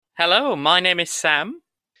Hello, my name is Sam.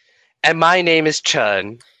 And my name is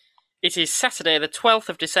Chern. It is Saturday, the 12th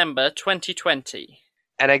of December, 2020.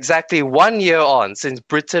 And exactly 1 year on since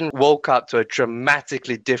Britain woke up to a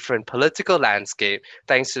dramatically different political landscape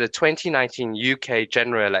thanks to the 2019 UK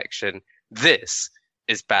general election, this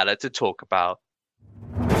is Ballot to Talk About.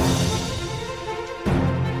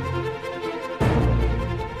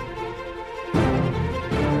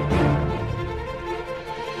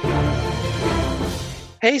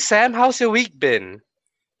 Hey Sam, how's your week been?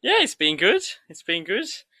 Yeah, it's been good. It's been good.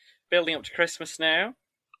 Building up to Christmas now.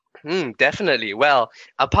 Definitely. Well,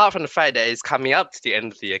 apart from the fact that it's coming up to the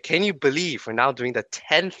end of the year, can you believe we're now doing the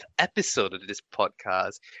 10th episode of this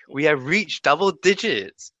podcast? We have reached double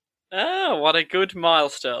digits. Oh, what a good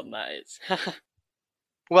milestone that is.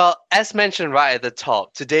 Well, as mentioned right at the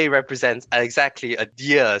top, today represents exactly a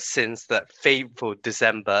year since that fateful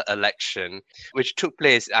December election, which took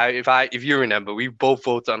place. If you remember, we both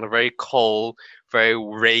voted on a very cold, very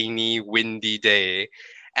rainy, windy day,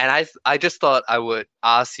 and I just thought I would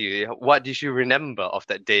ask you, what did you remember of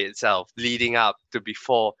that day itself, leading up to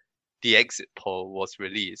before the exit poll was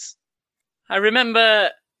released? I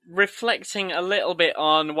remember reflecting a little bit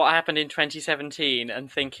on what happened in 2017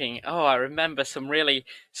 and thinking, oh, I remember some really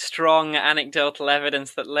strong anecdotal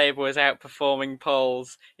evidence that Labour was outperforming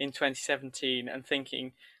polls in 2017 and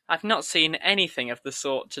thinking, I've not seen anything of the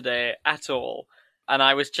sort today at all. And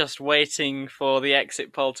I was just waiting for the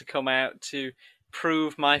exit poll to come out to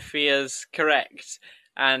prove my fears correct.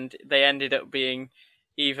 And they ended up being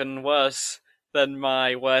even worse than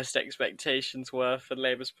my worst expectations were for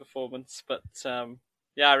Labour's performance. But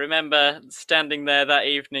yeah, I remember standing there that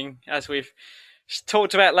evening, as we've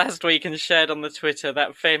talked about last week and shared on the Twitter.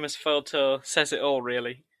 That famous photo says it all,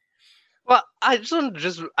 really. Well, I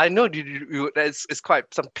know it's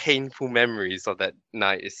quite some painful memories of that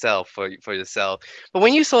night itself for yourself. But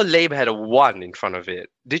when you saw Labour had a one in front of it,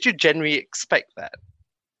 did you generally expect that?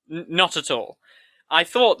 Not at all. I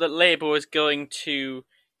thought that Labour was going to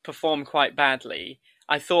perform quite badly.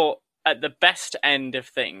 I thought at the best end of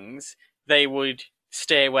things, they would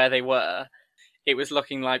stay where they were. It was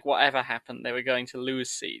looking like whatever happened, they were going to lose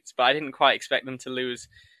seats, but I didn't quite expect them to lose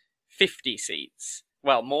 50 seats.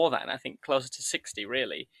 Well, more than, I think, closer to 60,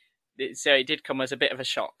 really. So it did come as a bit of a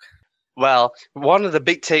shock. Well, one of the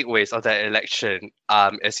big takeaways of that election,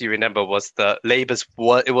 as you remember, was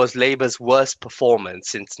it was Labour's worst performance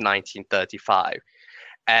since 1935.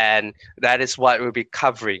 And that is what we'll be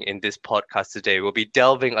covering in this podcast today. We'll be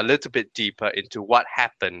delving a little bit deeper into what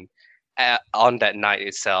happened on that night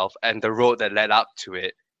itself and the road that led up to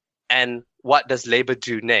it. And what does Labour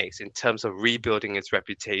do next in terms of rebuilding its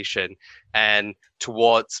reputation and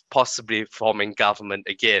towards possibly forming government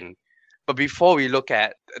again? But before we look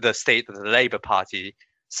at the state of the Labour Party,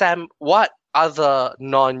 Sam, what other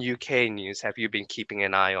non-UK news have you been keeping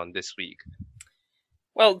an eye on this week?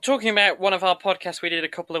 Well, talking about one of our podcasts we did a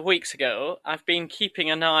couple of weeks ago, I've been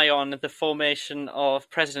keeping an eye on the formation of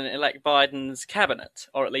President-elect Biden's cabinet,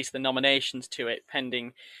 or at least the nominations to it,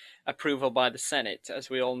 pending approval by the Senate, as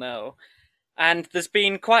we all know. And there's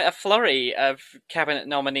been quite a flurry of cabinet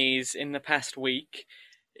nominees in the past week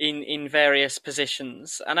in various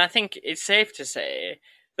positions. And I think it's safe to say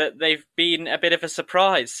that they've been a bit of a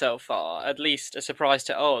surprise so far, at least a surprise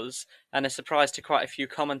to us, and a surprise to quite a few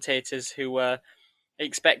commentators who were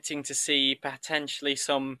expecting to see potentially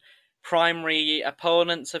some primary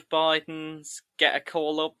opponents of Biden's get a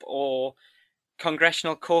call up, or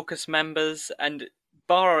congressional caucus members, and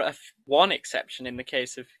bar one exception in the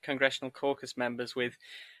case of congressional caucus members, with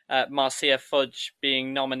Marcia Fudge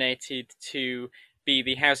being nominated to be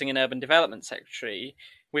the Housing and Urban Development Secretary,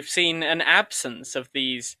 we've seen an absence of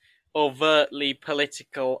these overtly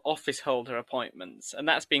political office holder appointments, and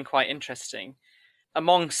that's been quite interesting.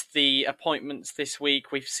 Amongst the appointments this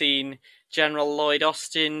week, we've seen General Lloyd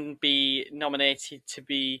Austin be nominated to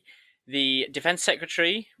be the Defence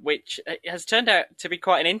Secretary, which has turned out to be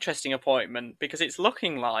quite an interesting appointment because it's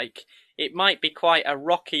looking like it might be quite a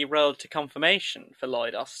rocky road to confirmation for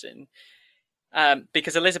Lloyd Austin.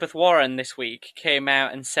 Because Elizabeth Warren this week came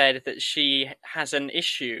out and said that she has an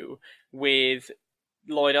issue with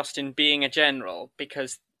Lloyd Austin being a general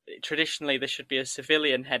because traditionally there should be a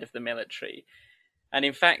civilian head of the military. And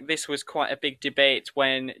in fact, this was quite a big debate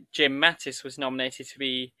when Jim Mattis was nominated to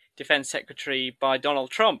be Defence Secretary by Donald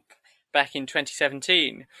Trump back in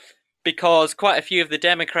 2017, because quite a few of the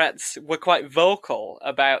Democrats were quite vocal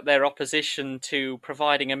about their opposition to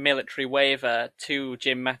providing a military waiver to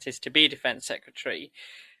Jim Mattis to be Defence Secretary.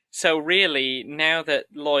 So really, now that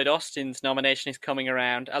Lloyd Austin's nomination is coming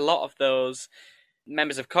around, a lot of those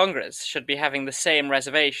members of Congress should be having the same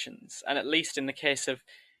reservations. And at least in the case of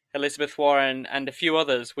Elizabeth Warren and a few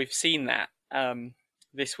others. We've seen that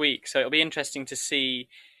this week. So it'll be interesting to see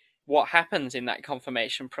what happens in that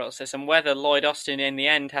confirmation process and whether Lloyd Austin in the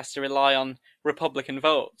end has to rely on Republican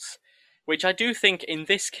votes, which I do think in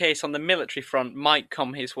this case on the military front might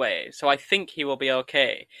come his way. So I think he will be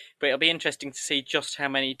okay. But it'll be interesting to see just how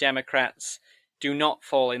many Democrats do not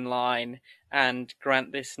fall in line and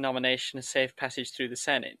grant this nomination a safe passage through the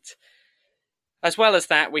Senate. As well as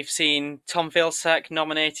that, we've seen Tom Vilsack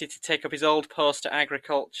nominated to take up his old post at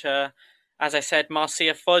Agriculture. As I said,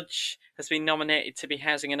 Marcia Fudge has been nominated to be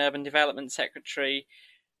Housing and Urban Development Secretary,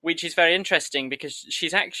 which is very interesting because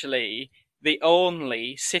she's actually the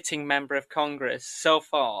only sitting member of Congress so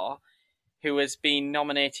far who has been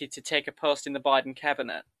nominated to take a post in the Biden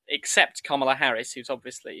cabinet, except Kamala Harris, who's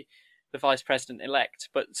obviously the vice president-elect.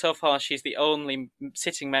 But so far, she's the only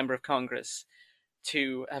sitting member of Congress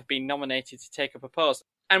to have been nominated to take up a post.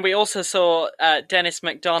 And we also saw Dennis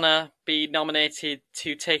McDonough be nominated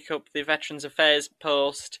to take up the Veterans Affairs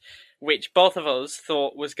post, which both of us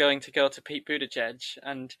thought was going to go to Pete Buttigieg.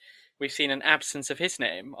 And we've seen an absence of his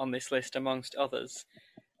name on this list, amongst others.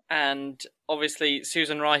 And obviously,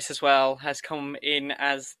 Susan Rice as well has come in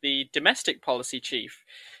as the domestic policy chief,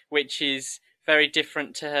 which is very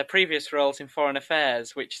different to her previous roles in foreign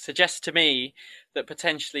affairs, which suggests to me that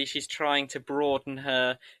potentially she's trying to broaden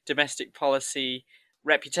her domestic policy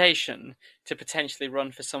reputation to potentially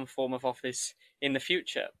run for some form of office in the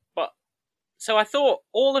future. But so I thought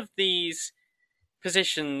all of these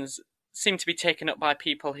positions seem to be taken up by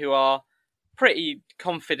people who are pretty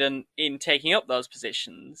confident in taking up those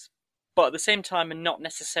positions, but at the same time are not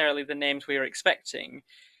necessarily the names we were expecting,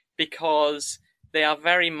 because they are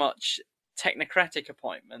very much technocratic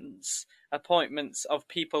appointments of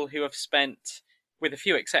people who have spent, with a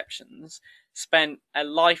few exceptions, spent a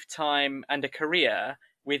lifetime and a career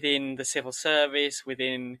within the civil service,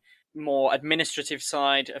 within more administrative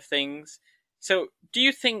side of things. So do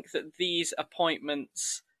you think that these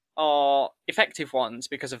appointments are effective ones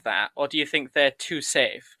because of that, or do you think they're too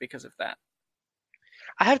safe because of that?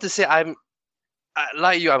 I have to say,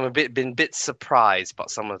 like you, been a bit surprised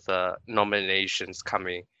about some of the nominations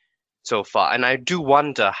coming so far, and I do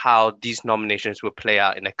wonder how these nominations will play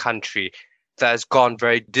out in a country that has gone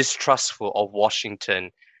very distrustful of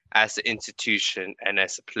Washington as an institution and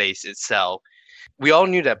as a place itself. We all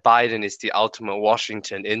knew that Biden is the ultimate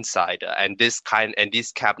Washington insider, and these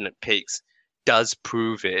cabinet picks does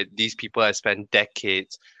prove it. These people have spent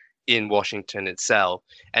decades in Washington itself,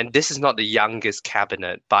 and this is not the youngest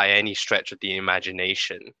cabinet by any stretch of the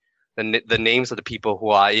imagination. The names of the people who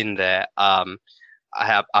are in there are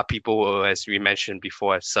people who, as we mentioned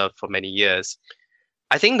before, have served for many years.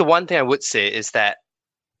 I think the one thing I would say is that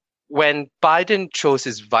when Biden chose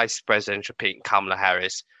his vice presidential pick, Kamala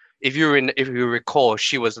Harris, if you recall,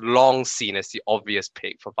 she was long seen as the obvious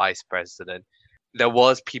pick for vice president. There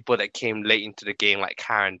was people that came late into the game like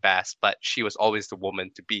Karen Bass, but she was always the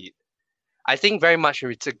woman to beat. I think very much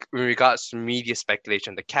in regards to media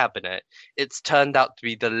speculation of the cabinet, it's turned out to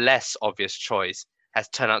be the less obvious choice has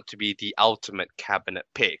turned out to be the ultimate cabinet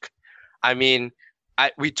pick. I mean, I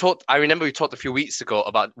remember we talked a few weeks ago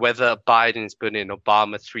about whether Biden is building an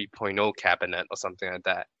Obama 3.0 cabinet or something like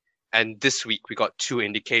that. And this week we got two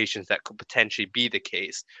indications that could potentially be the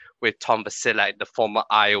case, with Tom Vasilek, the former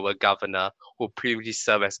Iowa governor who previously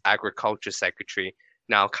served as agriculture secretary,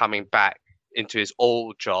 now coming back into his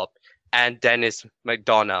old job, and Dennis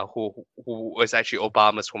McDonough, who was actually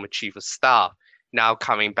Obama's former chief of staff, now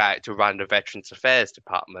coming back to run the Veterans Affairs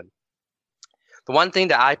Department. The one thing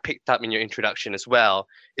that I picked up in your introduction as well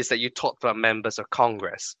is that you talked about members of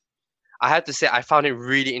Congress. I have to say, I found it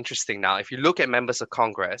really interesting now. If you look at members of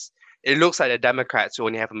Congress, it looks like the Democrats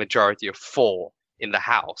only have a majority of 4 in the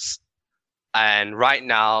House. And right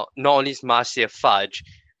now, not only is Marcia Fudge,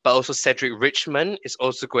 but also Cedric Richmond is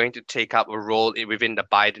also going to take up a role within the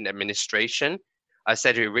Biden administration.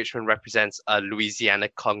 Cedric Richmond represents a Louisiana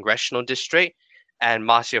congressional district, and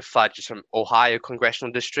Marcia Fudge is from Ohio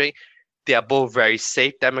congressional district. They are both very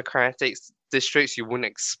safe Democratic districts. You wouldn't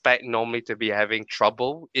expect normally to be having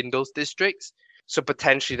trouble in those districts. So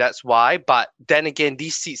potentially that's why. But then again,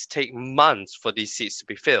 these seats take months for these seats to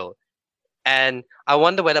be filled. And I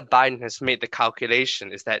wonder whether Biden has made the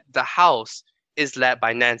calculation is that the House is led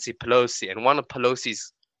by Nancy Pelosi. And one of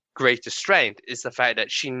Pelosi's greatest strength is the fact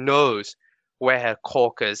that she knows where her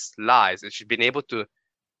caucus lies. And she's been able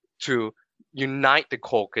to unite the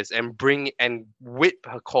caucus and bring and whip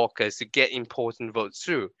her caucus to get important votes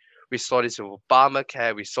through. We saw this with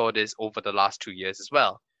Obamacare. We saw this over the last 2 years as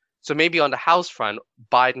well. So maybe on the House front,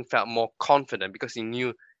 Biden felt more confident because he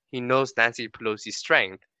knows Nancy Pelosi's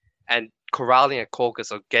strength and corralling a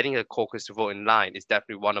caucus or getting a caucus to vote in line is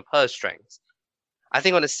definitely one of her strengths. I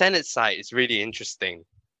think on the Senate side, it's really interesting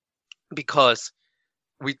because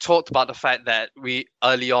we talked about the fact that we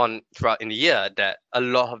early on throughout in the year that a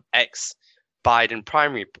lot of ex-Biden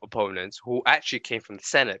primary opponents who actually came from the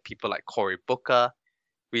Senate, people like Cory Booker.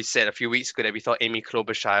 We said a few weeks ago that we thought Amy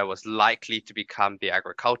Klobuchar was likely to become the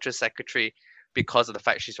agriculture secretary because of the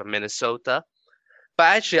fact she's from Minnesota.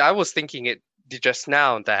 But actually, I was thinking it just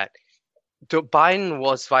now that Biden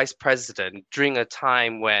was vice president during a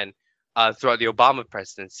time when, throughout the Obama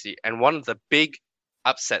presidency, and one of the big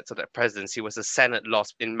upsets of that presidency was the Senate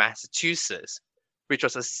loss in Massachusetts, which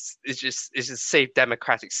was is a safe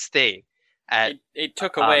Democratic state. It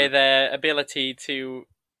took away their ability to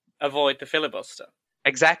avoid the filibuster.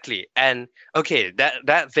 Exactly. And okay,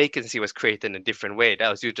 that vacancy was created in a different way. That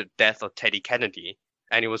was due to the death of Teddy Kennedy,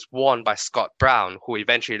 and it was won by Scott Brown, who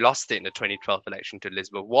eventually lost it in the 2012 election to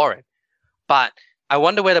Elizabeth Warren. But I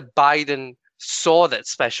wonder whether Biden saw that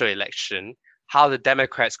special election, how the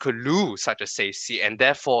Democrats could lose such a safe seat, and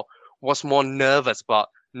therefore was more nervous about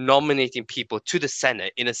nominating people to the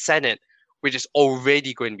Senate in a Senate which is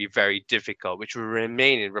already going to be very difficult, which will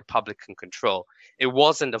remain in Republican control. It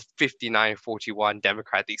wasn't a 59-41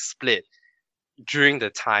 Democratic split during the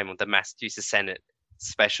time of the Massachusetts Senate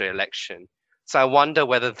special election. So I wonder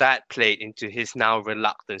whether that played into his now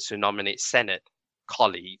reluctance to nominate Senate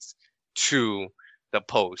colleagues to the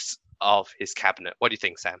posts of his cabinet. What do you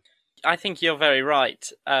think, Sam? I think you're very right.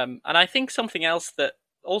 And I think something else that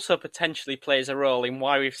also potentially plays a role in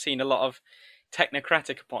why we've seen a lot of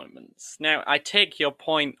technocratic appointments. Now, I take your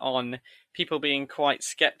point on people being quite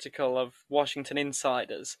skeptical of Washington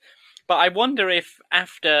insiders, but I wonder if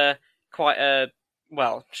after quite a,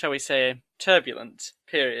 well, shall we say, turbulent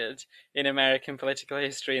period in American political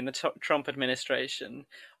history in the Trump administration,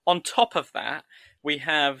 on top of that, we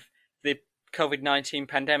have the COVID-19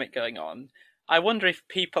 pandemic going on. I wonder if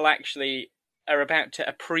people actually are about to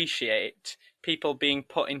appreciate people being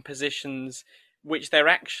put in positions which they're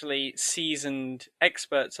actually seasoned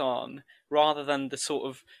experts on, rather than the sort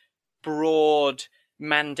of broad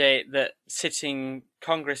mandate that sitting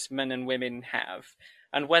congressmen and women have,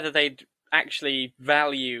 and whether they'd actually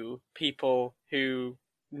value people who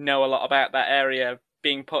know a lot about that area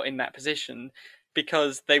being put in that position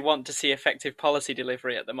because they want to see effective policy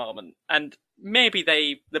delivery at the moment. And maybe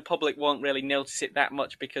the public won't really notice it that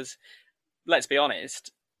much because, let's be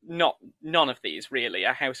honest, none of these really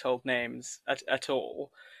are household names at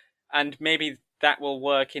all. And maybe that will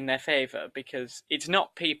work in their favour because it's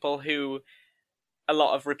not people who a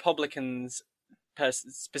lot of Republicans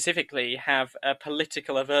specifically have a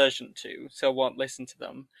political aversion to, so won't listen to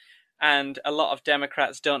them. And a lot of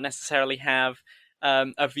Democrats don't necessarily have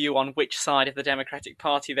a view on which side of the Democratic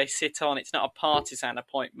Party they sit on. It's not a partisan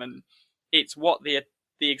appointment. It's what the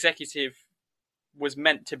executive was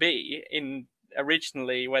meant to be in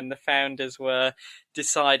originally when the founders were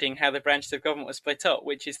deciding how the branches of government were split up,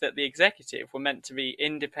 which is that the executive were meant to be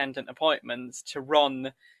independent appointments to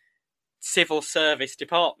run civil service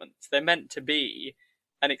departments. They're meant to be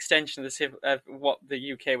an extension of what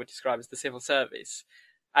the UK would describe as the civil service,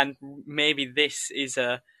 and maybe this is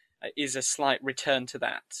a slight return to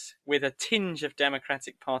that, with a tinge of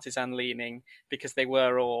Democratic partisan leaning, because they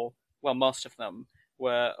were all, well, most of them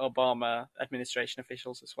were Obama administration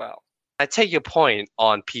officials as well. I take your point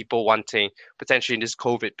on people wanting, potentially in this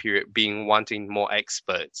COVID period, wanting more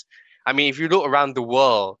experts. I mean, if you look around the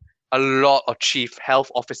world, a lot of chief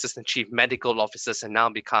health officers and chief medical officers have now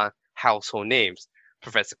become household names.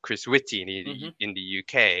 Professor Chris Whitty in the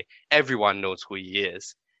UK, everyone knows who he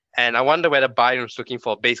is. And I wonder whether Biden was looking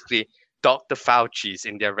for basically Dr. Fauci's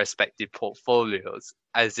in their respective portfolios,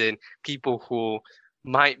 as in people who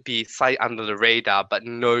might be slightly under the radar but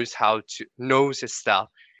knows his stuff,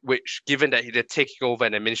 which, given that they're taking over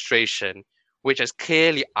an administration which has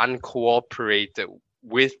clearly uncooperated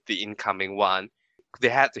with the incoming one, they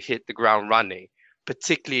had to hit the ground running,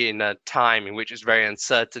 particularly in a time in which it's very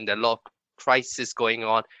uncertain. There are a lot of crises going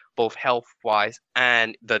on, both health-wise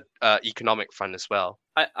and the economic front as well.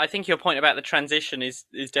 I think your point about the transition is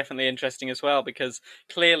definitely interesting as well, because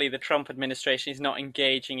clearly the Trump administration is not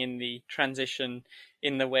engaging in the transition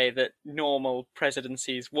in the way that normal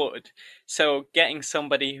presidencies would. So getting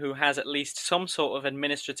somebody who has at least some sort of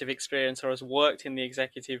administrative experience or has worked in the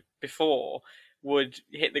executive before would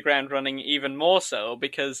hit the ground running even more so,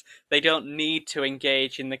 because they don't need to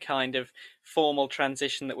engage in the kind of formal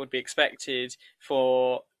transition that would be expected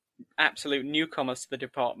for absolute newcomers to the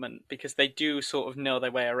department, because they do sort of know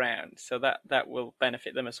their way around. So that will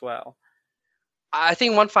benefit them as well. I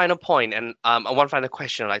think one final point and one final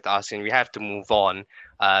question I'd like to ask, and we have to move on.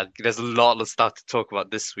 There's a lot of stuff to talk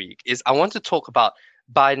about this week. Is I want to talk about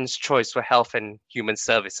Biden's choice for Health and Human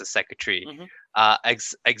Services Secretary, Hmm.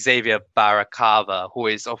 Xavier Baracava, who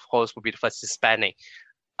is of course will be the first Hispanic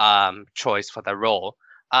choice for the role.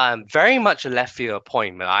 Very much a left field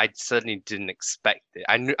appointment. I certainly didn't expect it.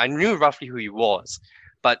 I knew roughly who he was,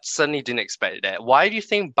 but certainly didn't expect that. Why do you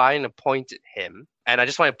think Biden appointed him? And I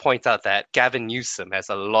just want to point out that Gavin Newsom has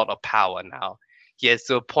a lot of power now. He has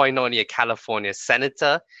to appoint not only a California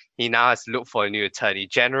senator, he now has to look for a new attorney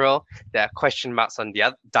general. There are question marks on the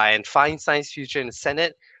other, Dianne Feinstein's future in the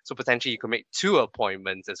Senate, so potentially you could make two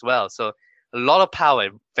appointments as well. So a lot of power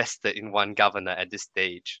vested in one governor at this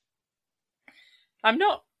stage. I'm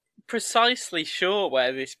not precisely sure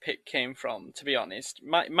where this pick came from, to be honest.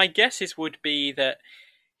 My guesses would be that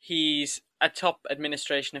he's a top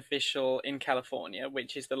administration official in California,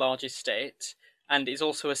 which is the largest state, and is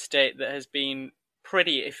also a state that has been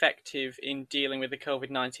pretty effective in dealing with the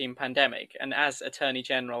COVID-19 pandemic. And as Attorney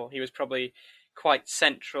General, he was probably quite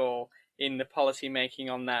central in the policy making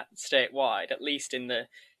on that statewide, at least in the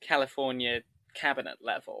California cabinet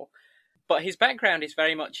level. But his background is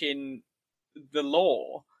very much in the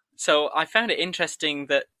law. So I found it interesting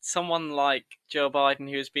that someone like Joe Biden,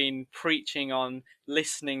 who has been preaching on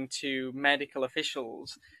listening to medical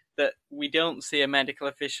officials, that we don't see a medical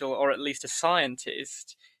official or at least a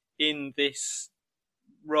scientist in this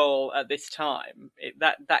role at this time.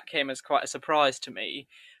 That came as quite a surprise to me.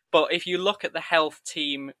 But if you look at the health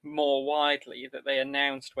team more widely that they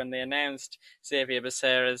announced when they announced Xavier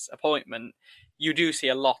Becerra's appointment, you do see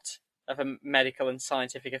a lot of medical and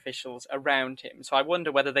scientific officials around him. So I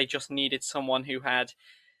wonder whether they just needed someone who had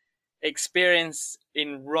experience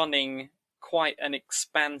in running quite an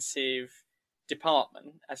expansive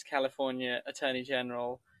department as California Attorney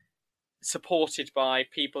General, supported by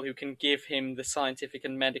people who can give him the scientific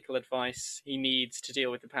and medical advice he needs to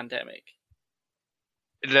deal with the pandemic.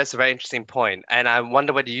 That's a very interesting point. And I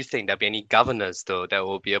wonder whether you think there'll be any governors, though, that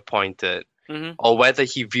will be appointed, or whether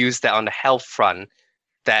he views that on the health front,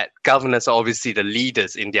 that governors are obviously the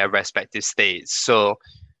leaders in their respective states. So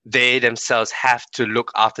they themselves have to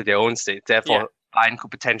look after their own state. Therefore, Biden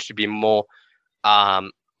could potentially be more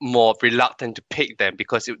reluctant to pick them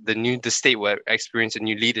because the state will experience a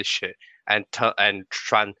new leadership and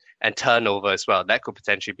turnover as well. That could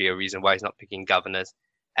potentially be a reason why he's not picking governors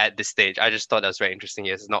at this stage. I just thought that was very interesting.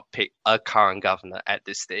 He has not picked a current governor at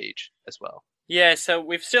this stage as well. Yeah, so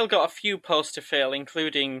we've still got a few posts to fill,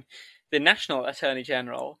 including the National Attorney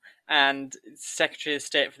General and Secretary of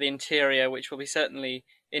State for the Interior, which will be certainly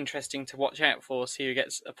interesting to watch out for, see who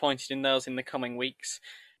gets appointed in those in the coming weeks.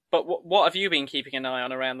 But what have you been keeping an eye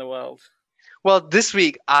on around the world? Well, this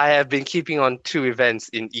week I have been keeping on two events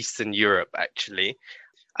in Eastern Europe, actually.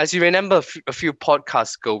 As you remember, a few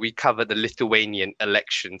podcasts ago, we covered the Lithuanian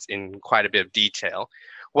elections in quite a bit of detail.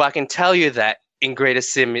 Well, I can tell you that Ingrida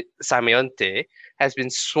Simonte has been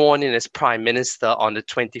sworn in as Prime Minister on the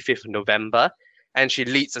 25th of November, and she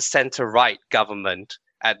leads a center-right government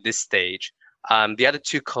at this stage. The other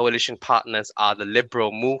two coalition partners are the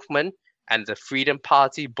Liberal Movement and the Freedom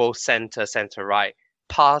Party, both center-right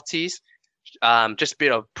parties. Just a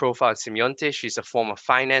bit of profile on Simonte. She's a former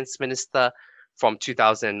finance minister from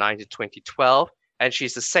 2009 to 2012, and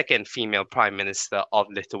she's the second female prime minister of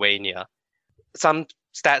Lithuania. Some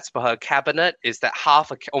stats for her cabinet is that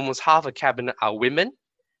almost half of cabinet are women,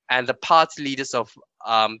 and the party leaders of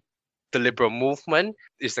the Liberal Movement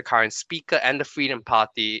is the current speaker, and the Freedom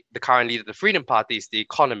Party, the current leader of the Freedom Party is the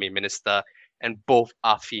economy minister, and both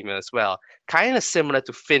are female as well. Kind of similar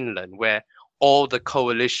to Finland, where all the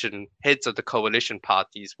heads of the coalition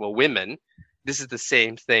parties were women. This is the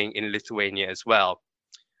same thing in Lithuania as well.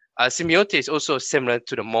 Simonte is also similar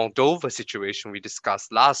to the Moldova situation we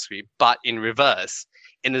discussed last week, but in reverse,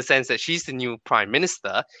 in the sense that she's the new prime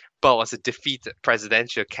minister, but was a defeated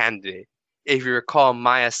presidential candidate. If you recall,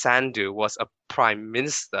 Maya Sandu was a prime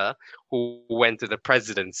minister who went to the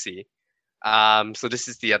presidency. So this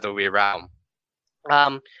is the other way around.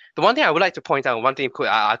 The one thing I would like to point out, one thing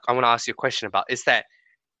I want to ask you a question about, is that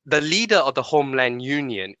the leader of the Homeland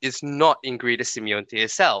Union is not Ingrida Simonte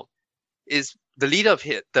herself. Is the leader of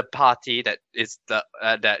the party that is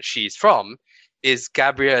that she's from is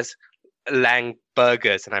Gabriel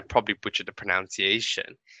Landsbergis, and I probably butchered the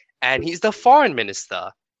pronunciation. And he's the foreign minister.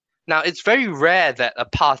 Now, it's very rare that a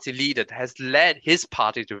party leader that has led his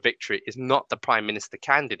party to victory is not the prime minister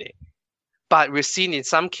candidate. But we've seen in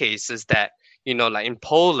some cases that, like in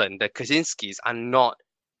Poland, the Kaczynskis are not,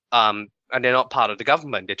 and they're not part of the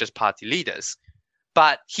government. They're just party leaders.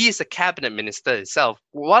 But he is a cabinet minister himself.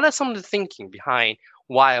 What are some of the thinking behind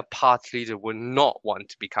why a party leader would not want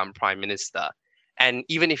to become prime minister? And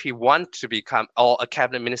even if he wants to become or a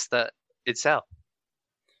cabinet minister itself.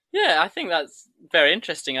 Yeah, I think that's very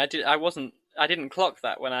interesting. I didn't clock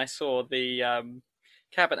that when I saw the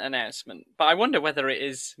cabinet announcement, but I wonder whether it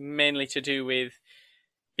is mainly to do with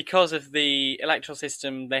because of the electoral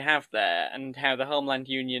system they have there and how the Homeland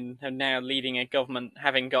Union are now leading a government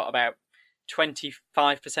having got about 25%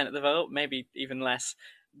 of the vote, maybe even less,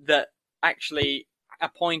 that actually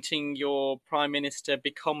appointing your prime minister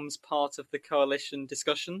becomes part of the coalition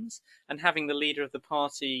discussions, and having the leader of the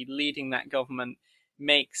party leading that government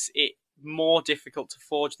makes it more difficult to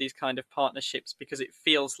forge these kind of partnerships because it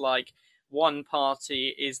feels like one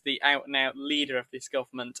party is the out and out leader of this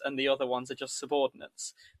government and the other ones are just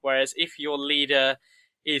subordinates. Whereas if your leader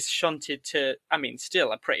is shunted to, I mean,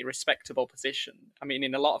 still a pretty respectable position. I mean,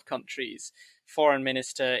 in a lot of countries, foreign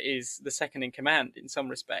minister is the second in command in some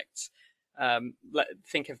respects.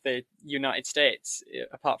 Think of the United States,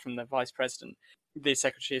 apart from the vice president, the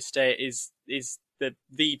Secretary of State is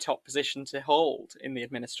the top position to hold in the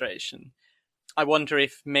administration. I wonder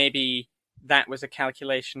if maybe that was a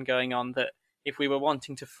calculation going on, that if we were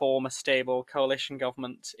wanting to form a stable coalition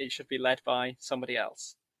government, it should be led by somebody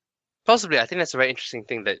else. Possibly, I think that's a very interesting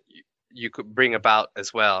thing that you could bring about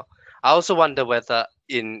as well. I also wonder whether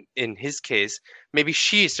in his case, maybe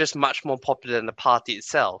she is just much more popular than the party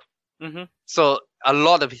itself. Mm-hmm. So a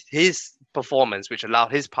lot of his performance, which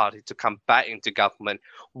allowed his party to come back into government,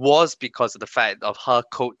 was because of the fact of her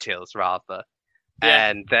coattails, rather. Yeah.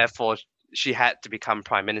 And therefore she had to become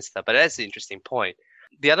prime minister. But that's an interesting point.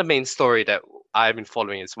 The other main story that I've been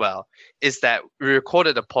following as well is that we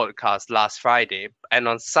recorded a podcast last Friday, and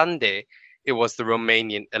on Sunday it was the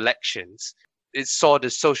Romanian elections. It saw the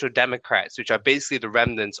Social Democrats, which are basically the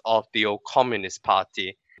remnants of the old Communist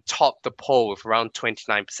Party, top the poll with around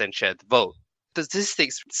 29% share of the vote. The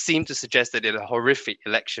statistics seem to suggest that it is a horrific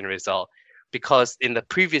election result, because in the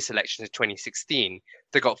previous election in 2016,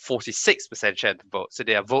 they got 46% share of the vote. So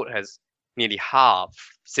their vote has nearly halved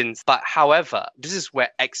since. But however, this is where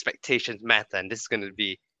expectations matter. And this is going to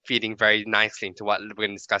be feeding very nicely into what we're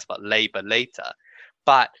going to discuss about Labour later.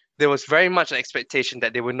 But there was very much an expectation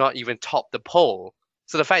that they would not even top the poll.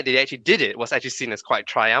 So the fact that they actually did it was actually seen as quite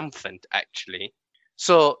triumphant, actually.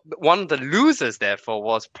 So one of the losers, therefore,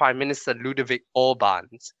 was Prime Minister Ludovic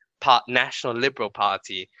Orban's National Liberal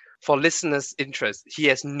Party. For listeners' interest, he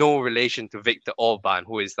has no relation to Viktor Orban,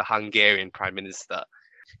 who is the Hungarian Prime Minister.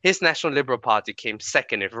 His National Liberal Party came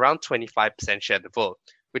second with around 25% share of the vote,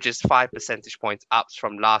 which is 5 percentage points up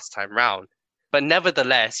from last time round. But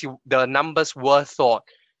nevertheless, the numbers were thought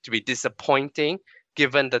to be disappointing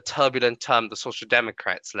given the turbulent term the Social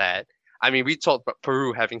Democrats led. I mean, we talked about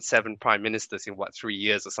Peru having 7 prime ministers in 3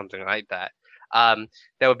 years or something like that.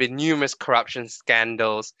 There have been numerous corruption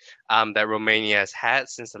scandals that Romania has had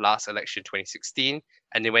since the last election in 2016,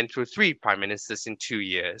 and they went through 3 prime ministers in 2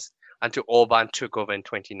 years until Orban took over in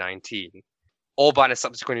 2019. Orban has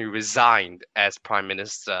subsequently resigned as prime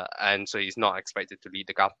minister, and so he's not expected to lead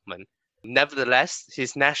the government. Nevertheless,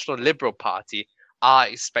 his National Liberal Party are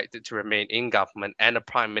expected to remain in government, and a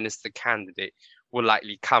prime minister candidate will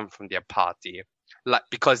likely come from their party,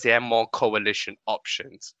 because they have more coalition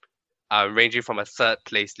options, ranging from a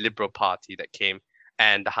third-place Liberal Party that came,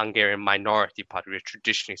 and the Hungarian Minority Party, which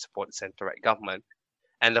traditionally supported centre-right government.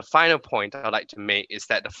 And the final point I'd like to make is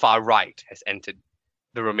that the far right has entered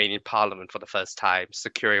the Romanian parliament for the first time,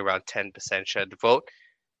 securing around 10% share of the vote.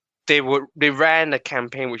 They ran a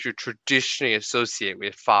campaign which you traditionally associate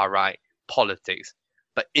with far right politics,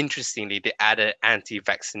 but interestingly, they added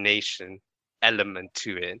anti-vaccination element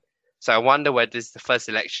to it. So I wonder whether this is the first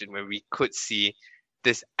election where we could see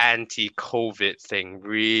this anti-COVID thing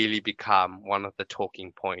really become one of the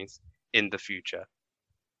talking points in the future.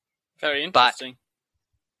 Very interesting.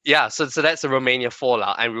 Yeah, so that's the Romania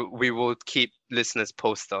fallout, and we will keep listeners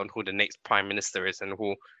posted on who the next prime minister is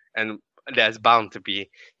and there's bound to be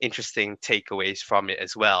interesting takeaways from it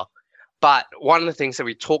as well. But one of the things that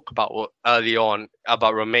we talked about early on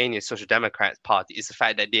about Romania's Social Democrats Party is the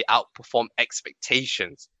fact that they outperformed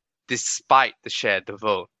expectations despite the share of the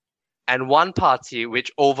vote. And one party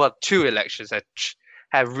which over 2 elections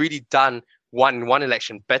have really done one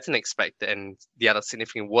election better than expected and the other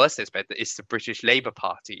significantly worse than expected is the British Labour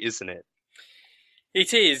Party, isn't it?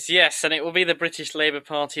 It is, yes, and it will be the British Labour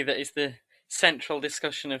Party that is the central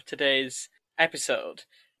discussion of today's episode.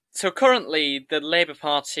 So currently, the Labour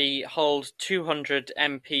Party hold 200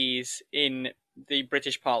 MPs in the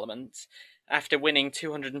British Parliament after winning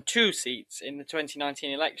 202 seats in the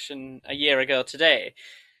 2019 election a year ago today.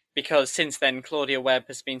 because since then Claudia Webb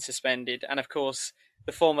has been suspended, and of course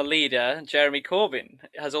the former leader, Jeremy Corbyn,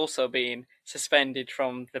 has also been suspended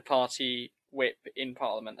from the party whip in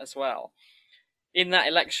Parliament as well. In that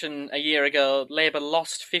election a year ago, Labour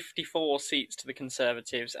lost 54 seats to the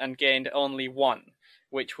Conservatives and gained only one,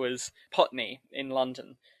 which was Putney in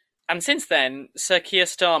London. And since then, Sir Keir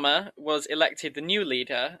Starmer was elected the new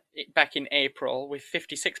leader back in April with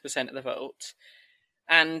 56% of the vote,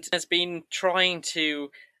 and has been trying to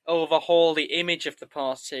overhaul the image of the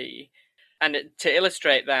party. And to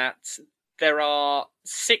illustrate that, there are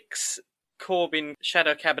 6 Corbyn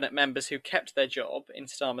shadow cabinet members who kept their job in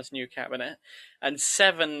Starmer's new cabinet, and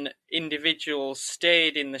 7 individuals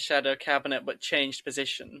stayed in the shadow cabinet but changed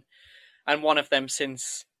position, and one of them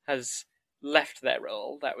since has left their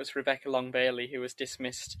role. That was Rebecca Long-Bailey, who was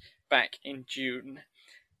dismissed back in June.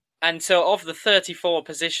 And so of the 34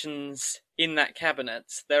 positions in that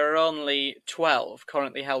cabinet, there are only 12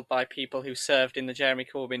 currently held by people who served in the Jeremy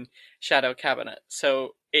Corbyn shadow cabinet.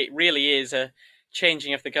 So it really is a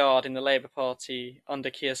changing of the guard in the Labour Party under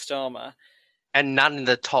Keir Starmer. And none in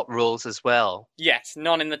the top roles as well. Yes,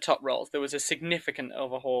 none in the top roles. There was a significant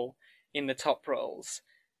overhaul in the top roles.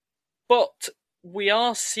 But we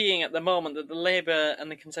are seeing at the moment that the Labour and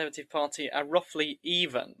the Conservative Party are roughly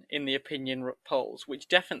even in the opinion polls, which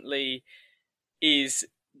definitely is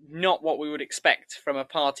not what we would expect from a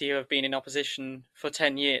party who have been in opposition for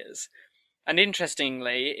 10 years. And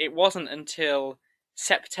interestingly, it wasn't until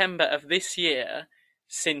September of this year,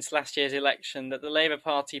 since last year's election, that the Labour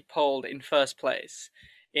Party polled in first place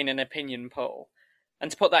in an opinion poll. And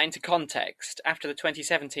to put that into context, after the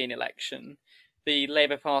 2017 election, the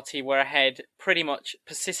Labour Party were ahead pretty much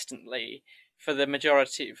persistently for the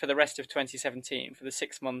rest of 2017, for the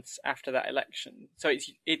 6 months after that election. So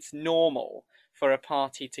it's normal for a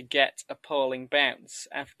party to get a polling bounce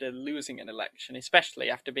after losing an election, especially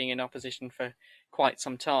after being in opposition for quite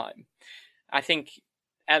some time. I think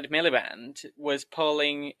Ed Miliband was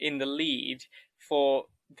polling in the lead for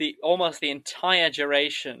almost the entire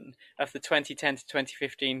duration of the 2010 to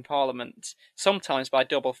 2015 Parliament, sometimes by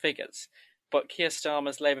double figures. But Keir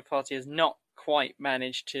Starmer's Labour Party has not quite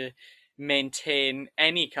managed to maintain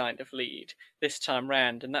any kind of lead this time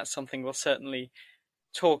round, and that's something we'll certainly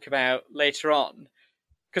talk about later on,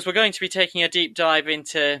 because we're going to be taking a deep dive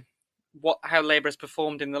into how Labour has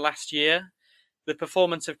performed in the last year, the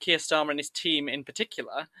performance of Keir Starmer and his team in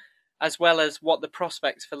particular, as well as what the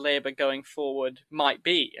prospects for Labour going forward might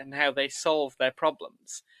be and how they solve their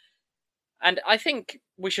problems. And I think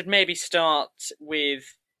we should maybe start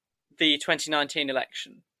with the 2019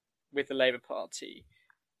 election with the Labour Party.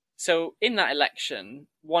 So in that election,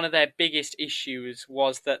 one of their biggest issues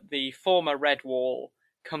was that the former Red Wall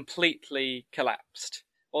completely collapsed,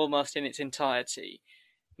 almost in its entirety.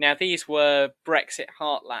 Now, these were Brexit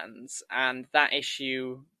heartlands, and that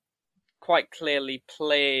issue quite clearly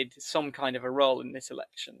played some kind of a role in this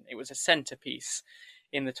election. It was a centrepiece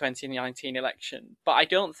in the 2019 election. But I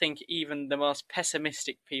don't think even the most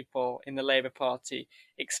pessimistic people in the Labour Party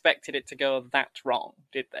expected it to go that wrong,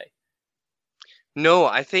 did they? No,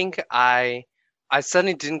 I think I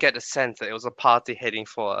certainly didn't get the sense that it was a party heading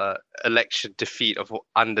for an election defeat of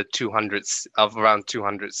around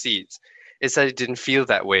 200 seats. It certainly didn't feel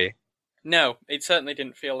that way. No, it certainly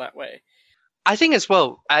didn't feel that way. I think as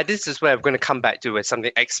well, this is where I'm going to come back to where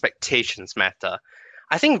something expectations matter.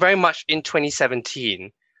 I think very much in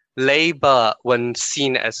 2017, Labour was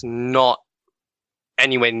seen as not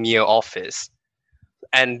anywhere near office.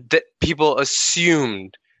 And people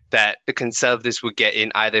assumed that the Conservatives would get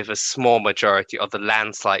in either with a small majority or the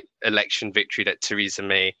landslide election victory that Theresa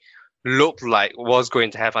May looked like was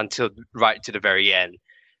going to have until right to the very end.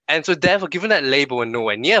 And so therefore, given that Labour were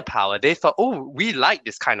nowhere near power, they thought, oh, we like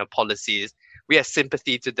this kind of policies. We have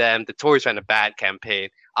sympathy to them. The Tories ran a bad campaign.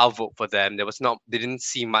 I'll vote for them. They didn't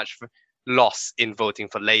see much loss in voting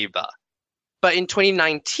for Labour. But in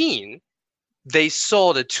 2019, they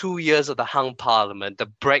saw the 2 years of the hung parliament,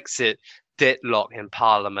 the Brexit deadlock in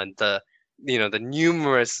parliament, the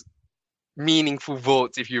numerous meaningful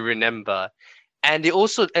votes, if you remember. And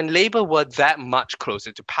Labour were that much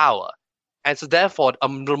closer to power. And so therefore,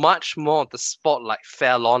 much more of the spotlight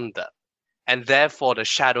fell on them. And therefore, the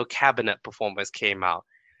shadow cabinet performance came out.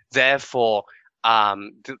 Therefore,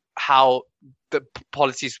 how the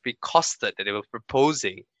policies would be costed that they were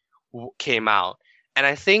proposing came out. And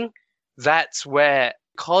I think that's where,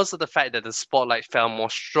 because of the fact that the spotlight fell more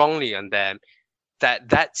strongly on them,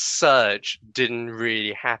 that surge didn't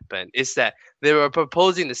really happen. Is that they were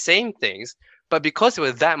proposing the same things, but because they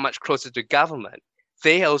were that much closer to government,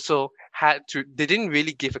 they also they didn't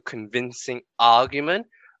really give a convincing argument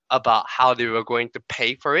about how they were going to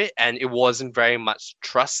pay for it, and it wasn't very much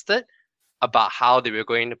trusted about how they were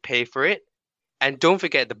going to pay for it. And don't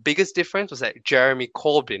forget, the biggest difference was that Jeremy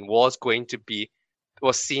Corbyn was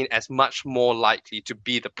seen as much more likely to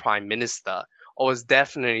be the prime minister, or was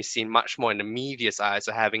definitely seen much more in the media's eyes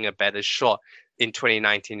of having a better shot in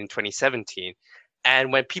 2019 and 2017.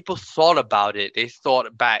 And when people thought about it, they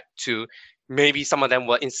thought back to maybe some of them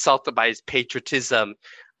were insulted by his patriotism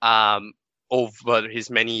over his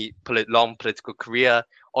long political career,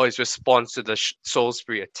 or his response to the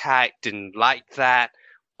Salisbury attack, didn't like that,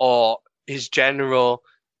 or his general,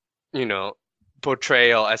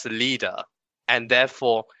 portrayal as a leader. And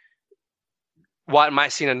therefore, what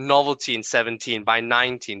might seem a novelty in 17, by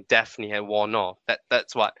 19 definitely had worn off.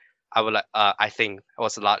 That's what I think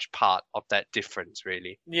was a large part of that difference,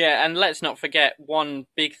 really. Yeah, and let's not forget one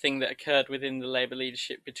big thing that occurred within the Labour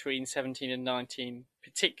leadership between 17 and 19,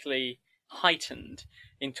 particularly heightened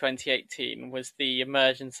in 2018, was the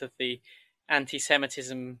emergence of the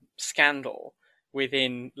anti-Semitism scandal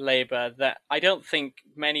within Labour that I don't think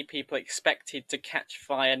many people expected to catch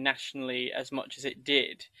fire nationally as much as it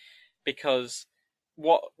did, because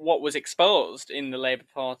what was exposed in the Labour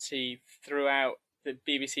Party throughout the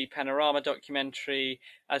BBC Panorama documentary,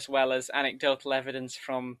 as well as anecdotal evidence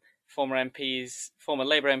from former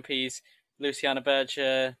Labour MPs, Luciana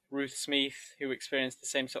Berger, Ruth Smeeth, who experienced the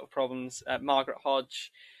same sort of problems, Margaret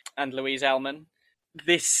Hodge, and Louise Ellman.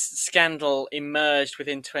 This scandal emerged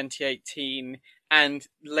within 2018, and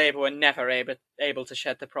Labour were never able to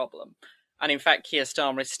shed the problem. And in fact, Keir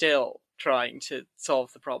Starmer is still trying to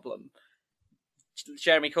solve the problem.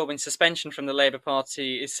 Jeremy Corbyn's suspension from the Labour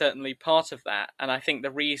Party is certainly part of that, and I think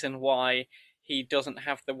the reason why he doesn't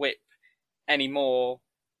have the whip anymore,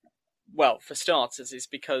 well, for starters, is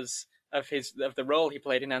because of the role he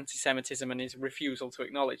played in anti-Semitism and his refusal to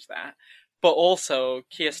acknowledge that, but also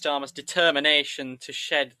Keir Starmer's determination to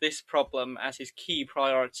shed this problem as his key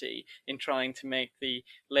priority in trying to make the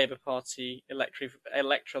Labour Party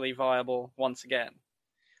electorally viable once again.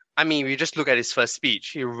 I mean, we just look at his first speech.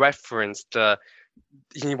 He referenced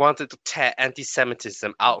he wanted to tear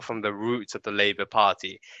anti-Semitism out from the roots of the Labour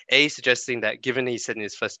Party. Suggesting that, given he said in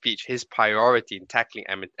his first speech, his priority in tackling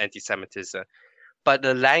anti-Semitism, but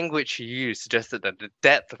the language he used suggested that the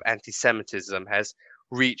depth of anti-Semitism has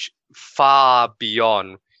reached far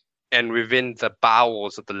beyond and within the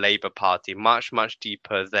bowels of the Labour Party, much, much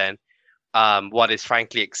deeper than what is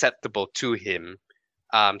frankly acceptable to him.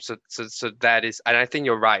 So that is, and I think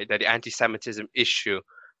you're right, that the anti-Semitism issue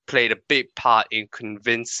played a big part in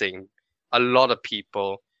convincing a lot of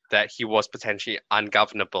people that he was potentially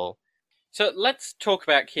ungovernable. So let's talk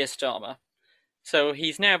about Keir Starmer. So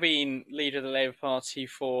he's now been leader of the Labour Party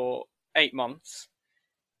for 8 months.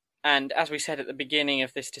 And as we said at the beginning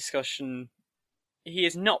of this discussion, he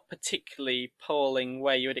is not particularly polling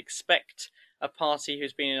where you would expect a party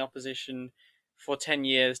who's been in opposition for 10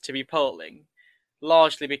 years to be polling,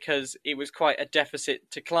 largely because it was quite a deficit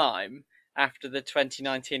to climb after the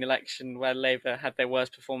 2019 election, where Labour had their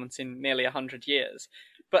worst performance in nearly 100 years.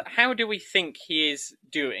 But how do we think he is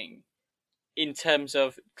doing in terms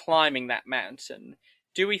of climbing that mountain?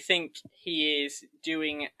 Do we think he is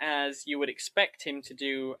doing as you would expect him to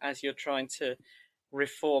do as you're trying to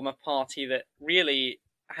reform a party that really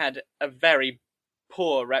had a very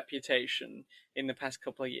poor reputation in the past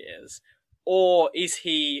couple of years? Or is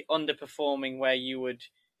he underperforming where you would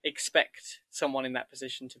expect someone in that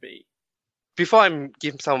position to be? Before I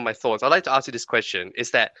give some of my thoughts, I'd like to ask you this question,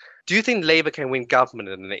 is that, do you think Labour can win government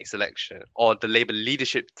in the next election? Or the Labour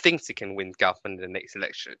leadership thinks it can win government in the next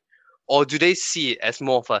election? Or do they see it as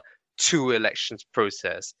more of a 2 elections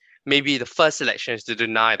process? Maybe the first election is to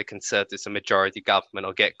deny the Conservatives a majority government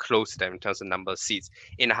or get close to them in terms of number of seats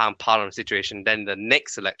in a hung parliament situation. Then the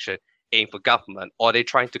next election, aim for government. Or are they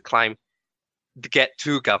trying to get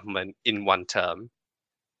to government in one term?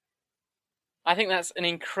 I think that's an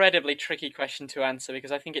incredibly tricky question to answer,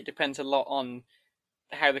 because I think it depends a lot on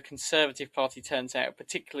how the Conservative Party turns out,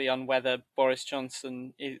 particularly on whether Boris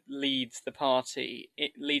Johnson leads the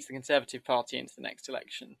Conservative Party into the next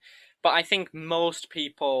election. But I think most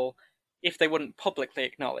people, if they wouldn't publicly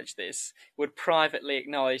acknowledge this, would privately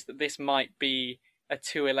acknowledge that this might be a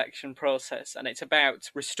 2-election process, and it's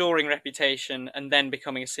about restoring reputation and then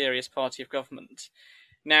becoming a serious party of government.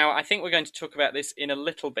 Now, I think we're going to talk about this in a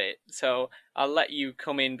little bit, so I'll let you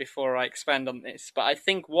come in before I expand on this. But I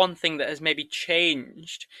think one thing that has maybe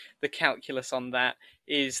changed the calculus on that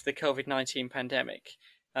is the COVID-19 pandemic.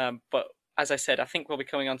 But as I said, I think we'll be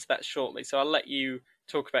coming on to that shortly, so I'll let you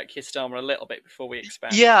talk about Keir Starmer a little bit before we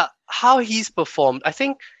expand. Yeah, how he's performed, I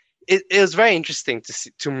think it was very interesting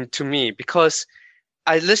to me, because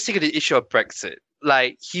let's take the issue of Brexit.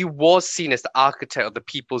 Like he was seen as the architect of the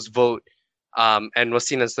people's vote, and was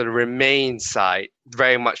seen as the Remain side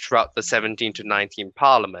very much throughout the 17 to 19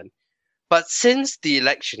 Parliament. But since the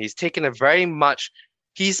election, he's taken a very much.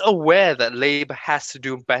 He's aware that Labour has to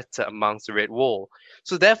do better amongst the Red Wall.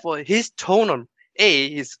 So therefore, his tone on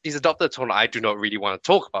he's adopted a tone. I do not really want to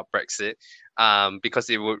talk about Brexit, because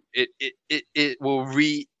it will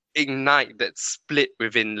reignite that split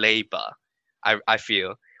within Labour. I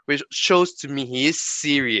feel, which shows to me he is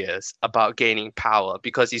serious about gaining power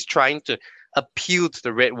because he's trying to appeal to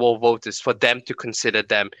the Red Wall voters for them to consider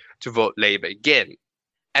them to vote Labour again.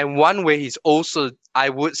 And one way he's also, I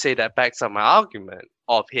would say that backs up my argument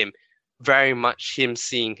of him, very much him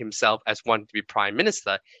seeing himself as wanting to be prime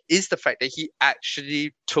minister, is the fact that he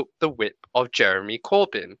actually took the whip of Jeremy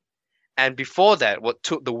Corbyn. And before that, what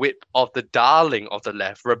took the whip of the darling of the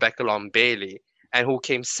left, Rebecca Long Bailey, and who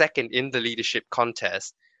came second in the leadership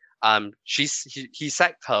contest. He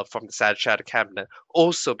sacked her from the shadow cabinet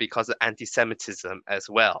also because of anti-Semitism as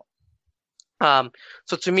well.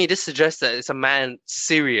 So to me, this suggests that it's a man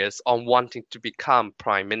serious on wanting to become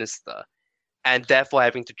prime minister, and therefore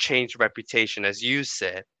having to change reputation, as you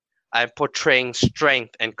said, and portraying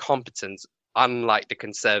strength and competence, unlike the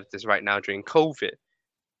Conservatives right now during COVID.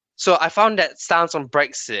 So I found that stance on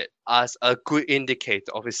Brexit as a good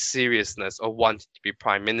indicator of his seriousness of wanting to be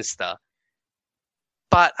prime minister.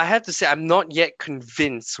 But I have to say, I'm not yet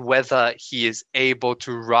convinced whether he is able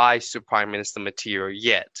to rise to prime minister material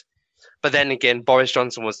yet. But then again, Boris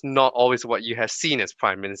Johnson was not always what you have seen as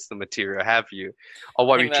prime minister material, have you? Or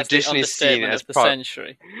what we traditionally seen as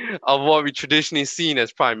century. Or what we traditionally seen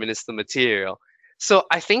as prime minister material. So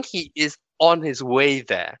I think he is on his way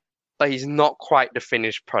there, but he's not quite the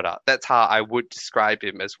finished product. That's how I would describe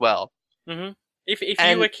him as well. Mm-hmm. If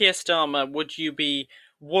you were Keir Starmer, would you be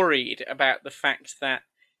worried about the fact that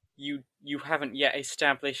you haven't yet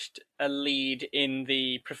established a lead in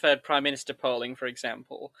the preferred prime minister polling, for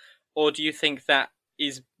example? Or do you think that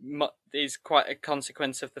is quite a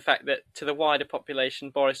consequence of the fact that to the wider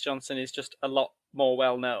population, Boris Johnson is just a lot more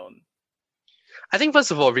well known? I think,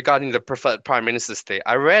 first of all, regarding the preferred prime minister state,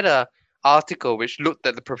 I read an article which looked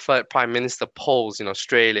at the preferred prime minister polls in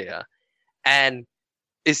Australia, and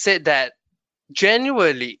it said that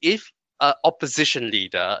generally, if an opposition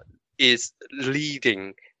leader is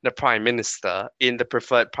leading the prime minister in the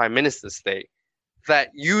preferred prime minister state, that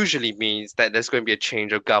usually means that there's going to be a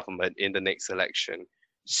change of government in the next election.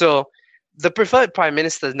 So the preferred prime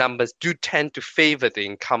minister numbers do tend to favor the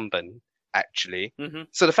incumbent, actually. Mm-hmm.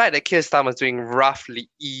 So the fact that Keir Starmer is doing roughly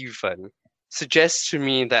even suggests to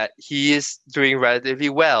me that he is doing relatively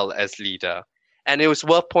well as leader. And it was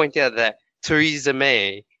worth pointing out that Theresa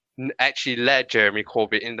May actually led Jeremy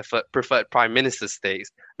Corbyn in the preferred prime minister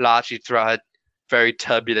stakes, largely throughout her very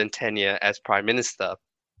turbulent tenure as prime minister.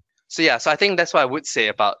 So yeah, so I think that's what I would say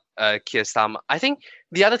about Keir Starmer. I think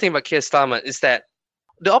the other thing about Keir Starmer is that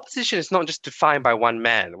the opposition is not just defined by one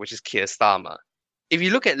man, which is Keir Starmer. If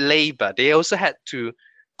you look at Labour, they also had to.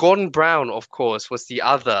 Gordon Brown, of course, was the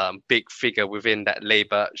other big figure within that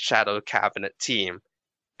Labour shadow cabinet team.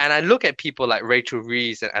 And I look at people like Rachel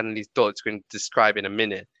Reeves and Annalise Dodds, going to describe in a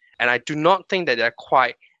minute, and I do not think that they're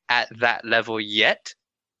quite at that level yet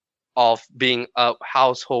of being a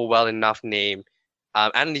household well enough name.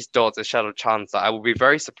 Annalise Dodds as Shadow Chancellor, I would be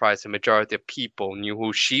very surprised the majority of people knew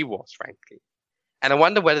who she was, frankly. And I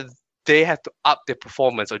wonder whether they have to up their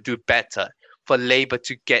performance or do better for Labour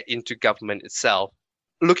to get into government itself.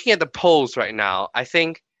 Looking at the polls right now, I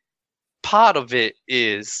think part of it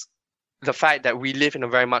is the fact that we live in a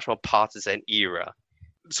very much more partisan era.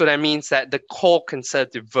 So that means that the core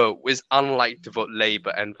Conservative vote is unlikely to vote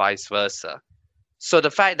Labour and vice versa. So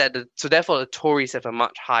the fact that so therefore the Tories have a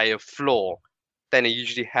much higher floor than they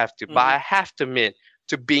usually have to. But I have to admit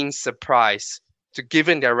to being surprised, to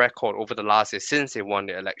given their record over the last year since they won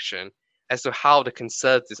the election, as to how the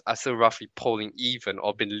Conservatives are still roughly polling even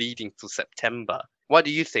or been leading till September. What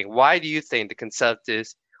do you think? Why do you think the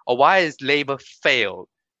Conservatives, or why has Labour failed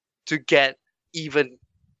to get even,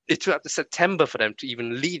 it took up to September for them to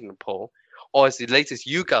even lead in the poll? Or as the latest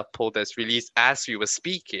YouGov poll that's released as we were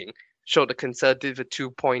speaking, showed the Conservative a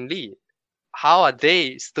 2-point lead? How are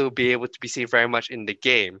they still be able to be seen very much in the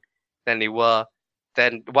game than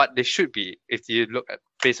what they should be if you look at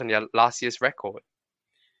based on their last year's record?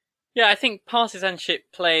 Yeah, I think partisanship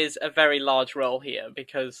plays a very large role here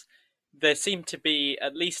because there seem to be,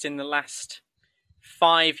 at least in the last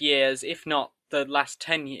 5 years, if not the last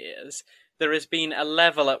 10 years, there has been a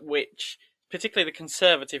level at which particularly the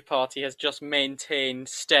Conservative Party has just maintained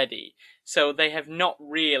steady. So they have not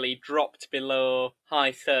really dropped below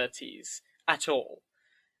high 30s at all.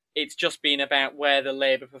 It's just been about where the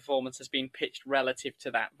Labour performance has been pitched relative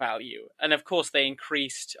to that value. And of course, they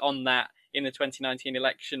increased on that in the 2019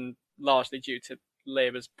 election, largely due to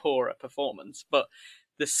Labour's poorer performance. But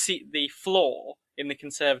the floor in the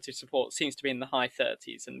Conservative support seems to be in the high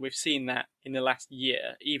 30s, and we've seen that in the last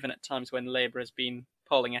year, even at times when Labour has been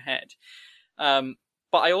polling ahead. But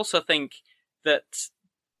I also think that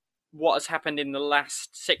what has happened in the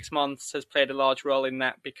last 6 months has played a large role in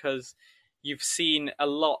that, because you've seen a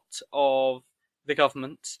lot of the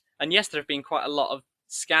government, and yes, there have been quite a lot of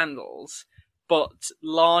scandals, but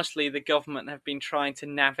largely the government have been trying to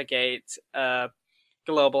navigate a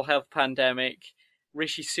global health pandemic.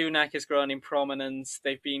 Rishi Sunak has grown in prominence.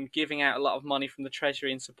 They've been giving out a lot of money from the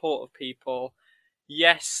Treasury in support of people.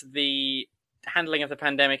 Yes, the handling of the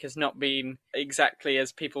pandemic has not been exactly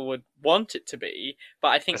as people would want it to be, but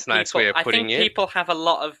I think That's a nice way of putting it. people have a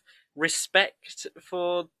lot of respect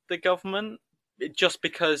for the government just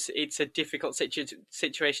because it's a difficult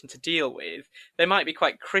situation to deal with. They might be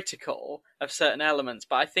quite critical of certain elements,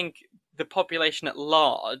 but I think the population at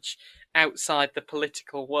large, outside the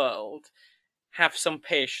political world, have some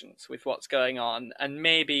patience with what's going on. And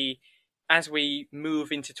maybe as we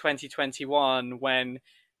move into 2021, when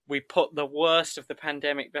we put the worst of the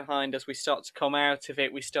pandemic behind us, we start to come out of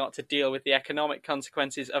it, we start to deal with the economic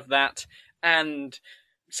consequences of that, and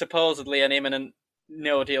supposedly an imminent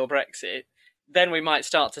no-deal Brexit, then we might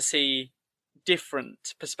start to see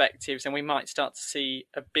different perspectives, and we might start to see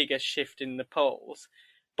a bigger shift in the polls.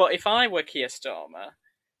 But if I were Keir Starmer,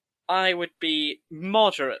 I would be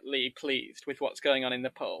moderately pleased with what's going on in the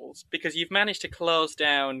polls, because you've managed to close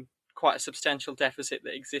down quite a substantial deficit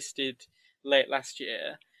that existed late last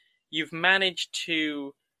year. You've managed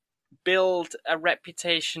to build a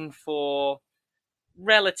reputation for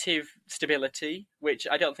relative stability, which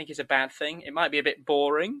I don't think is a bad thing. It might be a bit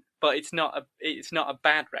boring, but it's not a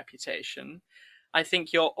bad reputation. I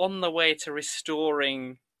think you're on the way to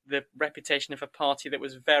restoring the reputation of a party that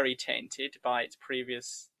was very tainted by its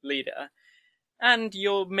previous leader, and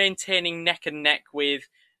you're maintaining neck and neck with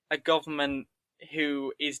a government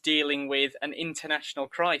who is dealing with an international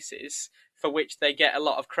crisis for which they get a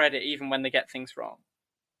lot of credit even when they get things wrong.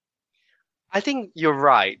 I think you're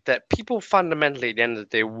right that people fundamentally at the end of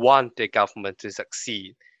the day want their government to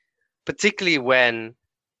succeed, particularly when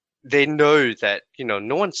they know that,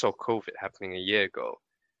 no one saw COVID happening a year ago.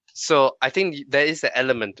 So I think there is the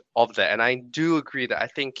element of that. And I do agree that I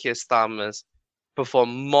think Keir Starmer's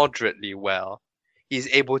performed moderately well. He's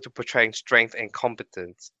able to portray strength and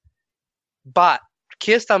competence. But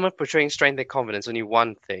Keir Starmer portraying strength and confidence, only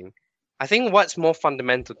one thing. I think what's more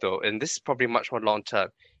fundamental though, and this is probably much more long term,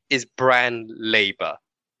 is brand labor.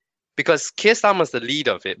 Because Keir Starmer is the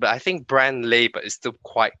leader of it, but I think brand labor is still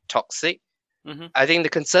quite toxic. Mm-hmm. I think the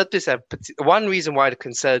Conservatives have one reason why the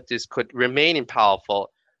Conservatives could remain in power for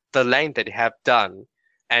the length that they have done,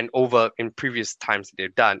 and over in previous times that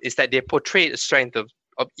they've done, is that they portrayed a strength of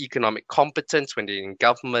economic competence when they're in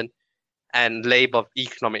government and labor of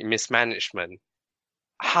economic mismanagement.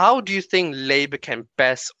 How do you think Labour can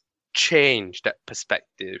best change that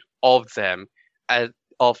perspective of them,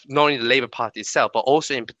 of not only the Labour Party itself, but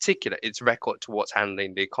also in particular its record towards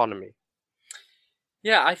handling the economy?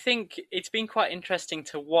 Yeah, I think it's been quite interesting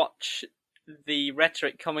to watch the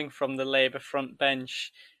rhetoric coming from the Labour front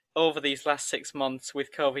bench over these last 6 months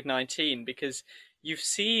with COVID-19, because you've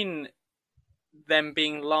seen them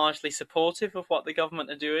being largely supportive of what the government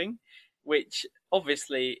are doing, which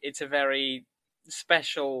obviously it's a very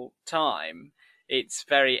special time. It's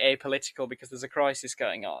very apolitical because there's a crisis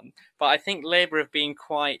going on. But I think Labour have been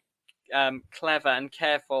quite clever and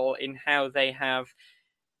careful in how they have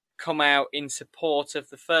come out in support of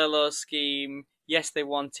the furlough scheme. Yes, they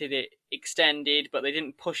wanted it extended, but they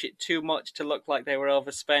didn't push it too much to look like they were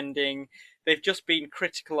overspending. They've just been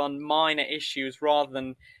critical on minor issues rather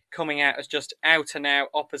than coming out as just out and out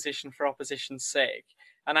opposition for opposition's sake.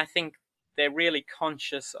 And I think they're really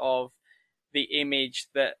conscious of the image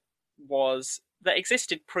that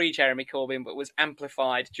existed pre-Jeremy Corbyn but was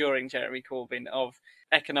amplified during Jeremy Corbyn of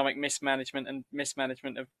economic mismanagement and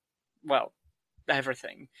mismanagement of, well,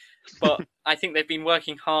 everything. But I think they've been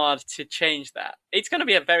working hard to change that. It's going to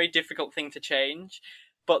be a very difficult thing to change,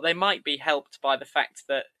 but they might be helped by the fact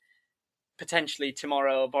that potentially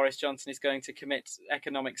tomorrow Boris Johnson is going to commit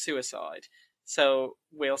economic suicide. So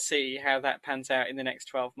we'll see how that pans out in the next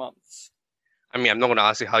 12 months. I mean, I'm not going to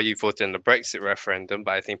ask you how you voted in the Brexit referendum,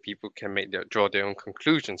 but I think people can draw their own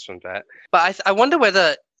conclusions from that. But I wonder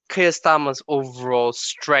whether Keir Starmer's overall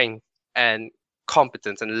strength and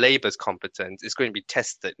competence and Labour's competence is going to be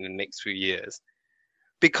tested in the next few years.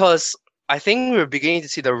 Because I think we're beginning to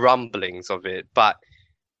see the rumblings of it, but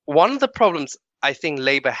one of the problems I think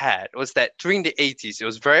Labour had was that during the 80s, it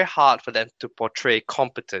was very hard for them to portray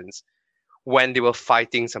competence when they were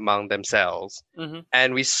fighting among themselves. Hmm.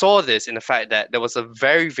 And we saw this in the fact that there was a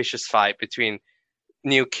very vicious fight between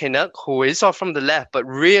Neil Kinnock, who is all from the left, but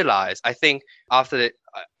realized, I think, after the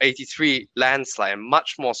 83 landslide, and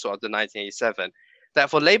much more so after 1987, that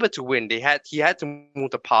for Labour to win, he had to move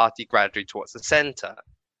the party gradually towards the centre.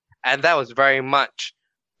 And that was very much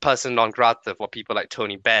person non grata for people like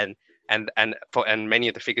Tony Benn and many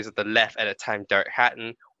of the figures of the left at the time, Derek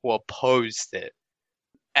Hatton, who opposed it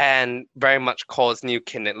and very much caused Neil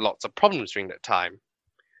Kinnock lots of problems during that time.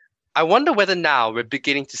 I wonder whether now we're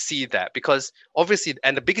beginning to see that because obviously,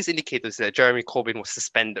 and the biggest indicator is that Jeremy Corbyn was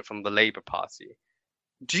suspended from the Labour Party.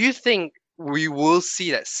 Do you think we will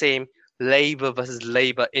see that same Labour versus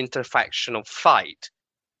Labour interfactional fight,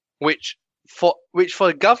 which for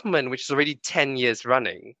a government which is already 10 years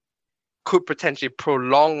running, could potentially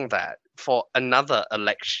prolong that for another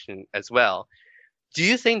election as well? Do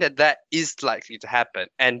you think that that is likely to happen?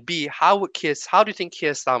 And B, how do you think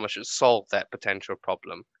Keir Starmer should solve that potential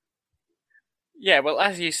problem? Yeah, well,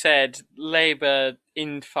 as you said, Labour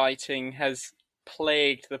infighting has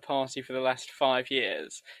plagued the party for the last 5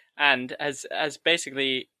 years and has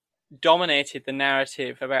basically dominated the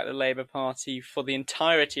narrative about the Labour Party for the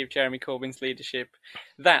entirety of Jeremy Corbyn's leadership,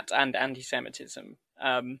 that and anti-Semitism.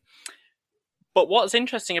 But what's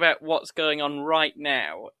interesting about what's going on right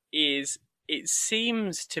now is it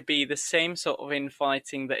seems to be the same sort of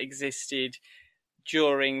infighting that existed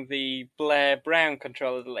during the Blair-Brown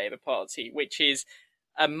control of the Labour Party, which is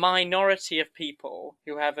a minority of people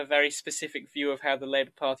who have a very specific view of how the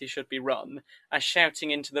Labour Party should be run are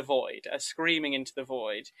shouting into the void, are screaming into the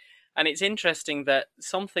void. And it's interesting that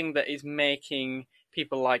something that is making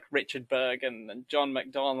people like Richard Bergen and John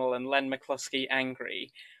McDonnell and Len McCluskey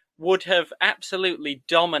angry would have absolutely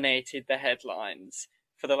dominated the headlines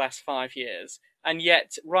for the last 5 years. And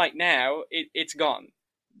yet, right now, it's gone.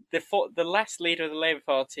 The last leader of the Labour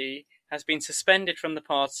Party has been suspended from the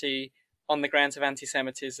party on the grounds of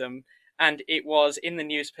anti-Semitism, and it was in the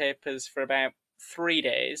newspapers for about 3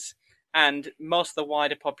 days, and most of the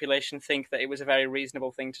wider population think that it was a very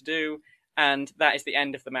reasonable thing to do, and that is the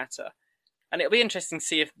end of the matter. And it'll be interesting to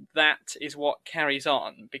see if that is what carries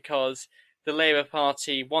on, because the Labour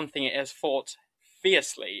Party, one thing it has fought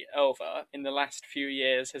fiercely over in the last few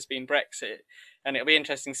years has been Brexit, and it'll be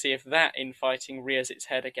interesting to see if that infighting rears its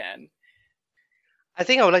head again. I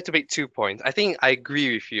think I would like to make 2 points. I think I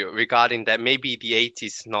agree with you regarding that maybe the 80s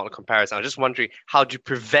is not a comparison. I'm just wondering how do you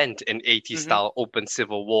prevent an 80s style open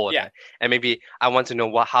civil war there? And maybe I want to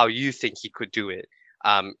know how you think he could do it.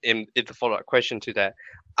 In the follow-up question to that.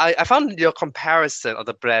 I found your comparison of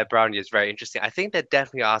the Blair Brown years very interesting. I think there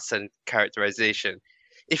definitely are some characterization.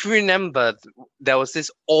 If you remember, there was this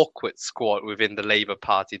awkward squad within the Labour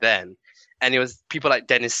Party then, and it was people like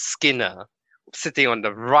Dennis Skinner sitting on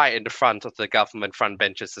the right in the front of the government front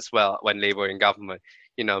benches as well when Labour were in government,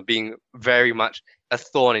 being very much a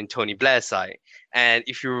thorn in Tony Blair's side. And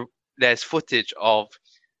there's footage of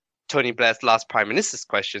Tony Blair's last prime minister's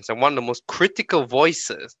questions, and one of the most critical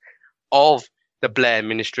voices of the Blair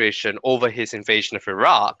administration over his invasion of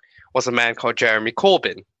Iraq was a man called Jeremy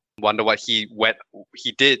Corbyn. Wonder what he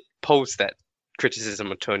did post that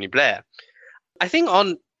criticism of Tony Blair. I think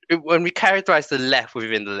when we characterize the left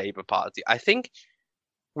within the Labour Party, I think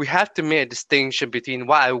we have to make a distinction between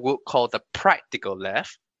what I would call the practical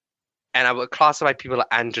left, and I would classify people like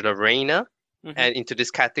Angela Rayner and into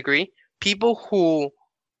this category. People who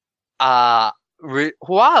are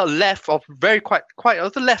left of quite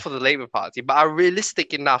on the left of the Labour Party, but are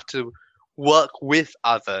realistic enough to work with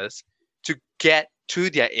others to get to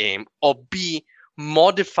their aim, or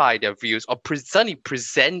modify their views, or certainly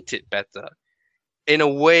present it better in a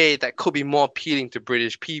way that could be more appealing to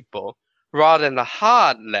British people, rather than the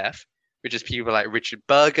hard left, which is people like Richard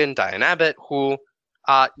Bergen, Diane Abbott, who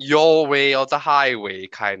are your way or the highway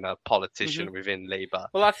kind of politician within Labour.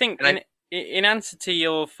 Well, I think in answer to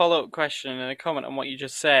your follow-up question and a comment on what you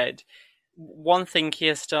just said, one thing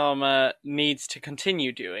Keir Starmer needs to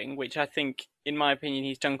continue doing, which I think, in my opinion,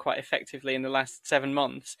 he's done quite effectively in the last 7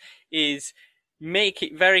 months, is make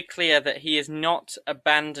it very clear that he is not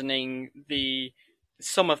abandoning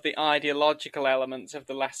some of the ideological elements of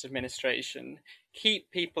the last administration, keep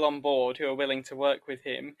people on board who are willing to work with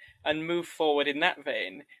him, and move forward in that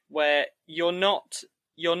vein, where you're not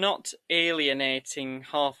alienating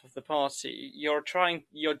half of the party. You're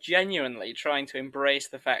genuinely trying to embrace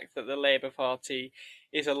the fact that the Labour Party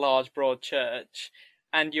is a large, broad church,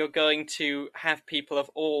 and you're going to have people of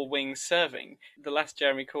all wings serving. The last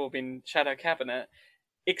Jeremy Corbyn shadow cabinet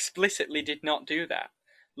explicitly did not do that.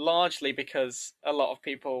 largely because a lot of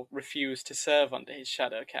people refused to serve under his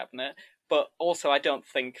shadow cabinet, but also I don't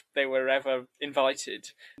think they were ever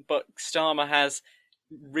invited. But Starmer has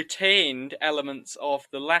retained elements of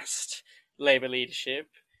the last Labour leadership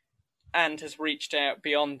and has reached out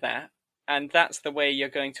beyond that. And that's the way you're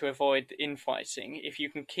going to avoid infighting, if you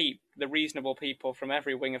can keep the reasonable people from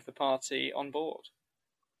every wing of the party on board.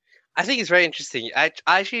 I think it's very interesting. I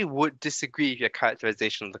actually would disagree with your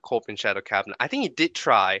characterization of the Corbyn shadow cabinet. I think he did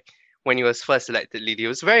try when he was first elected leader. He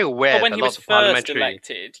was very aware But when that he a lot was of first parliamentary...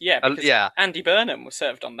 elected, because Andy Burnham was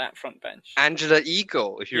served on that front bench. Angela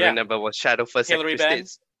Eagle, if you remember, was shadow first Hillary Secretary Benn. of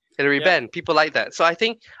State. Hillary Benn, people like that. So I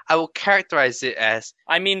think I will characterize it as...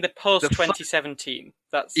 I mean the post-2017.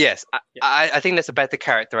 Yes, I think that's a better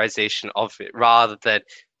characterization of it rather than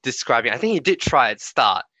describing. I think he did try at the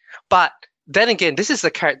start. But then again, this is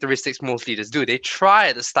the characteristics most leaders do. They try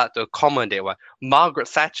at the start to accommodate what Margaret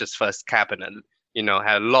Thatcher's first cabinet,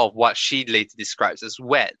 had a lot of what she later describes as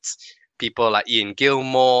wets. People like Ian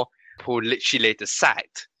Gilmore, who she later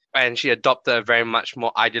sacked. And she adopted a very much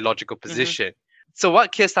more ideological position. Mm-hmm. So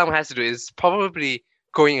what Keir Starmer has to do is probably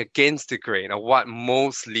going against the grain of what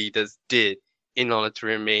most leaders did in order to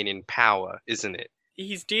remain in power, isn't it?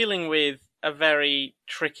 He's dealing with a very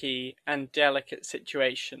tricky and delicate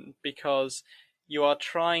situation because you are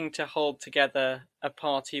trying to hold together a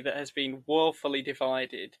party that has been woefully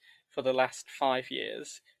divided for the last 5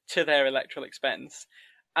 years to their electoral expense,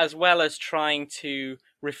 as well as trying to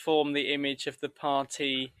reform the image of the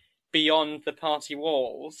party beyond the party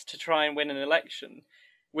walls to try and win an election,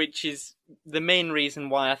 which is the main reason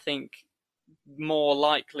why I think more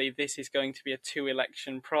likely this is going to be a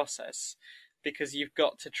 2-election process, because you've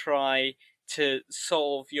got to try to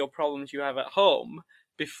solve your problems you have at home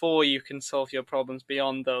before you can solve your problems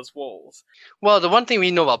beyond those walls. Well, the one thing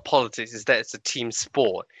we know about politics is that it's a team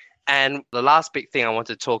sport. And the last big thing I want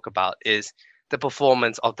to talk about is the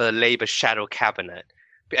performance of the Labour shadow cabinet.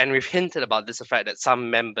 And we've hinted about this, the fact that some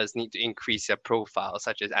members need to increase their profile,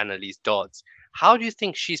 such as Annalise Dodds. How do you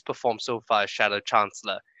think she's performed so far as shadow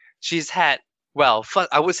chancellor? She's had, well, first,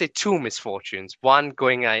 I would say 2 misfortunes. One,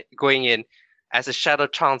 going in as a shadow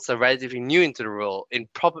chancellor, relatively new into the role, in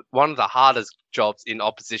probably one of the hardest jobs in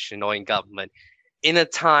opposition or in government, in a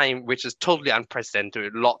time which is totally unprecedented,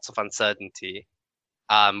 with lots of uncertainty,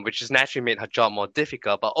 which has naturally made her job more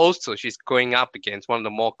difficult. But also, she's going up against one of the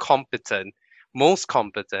most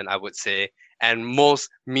competent, I would say, and most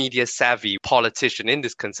media savvy politician in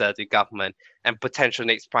this Conservative government, and potential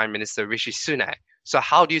next Prime Minister Rishi Sunak. So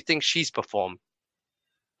how do you think she's performed?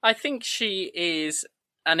 I think she is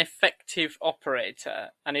an effective operator,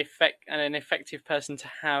 an effective person to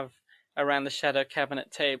have around the shadow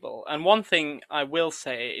cabinet table. And one thing I will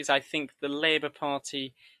say is I think the Labour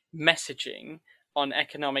Party messaging on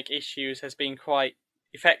economic issues has been quite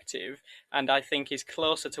effective, and I think is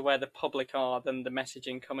closer to where the public are than the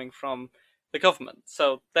messaging coming from the government.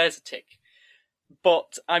 So there's a tick.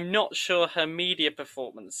 But I'm not sure her media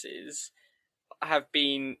performances have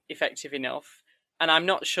been effective enough, and I'm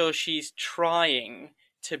not sure she's trying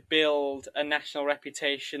to build a national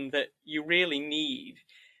reputation that you really need,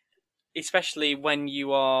 especially when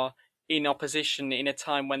you are in opposition in a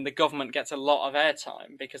time when the government gets a lot of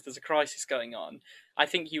airtime because there's a crisis going on. I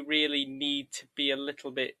think you really need to be a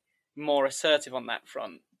little bit more assertive on that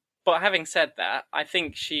front. But having said that, I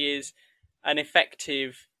think she is an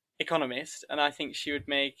effective economist, and I think she would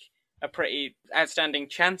make a pretty outstanding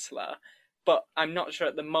chancellor. But I'm not sure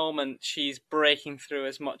at the moment she's breaking through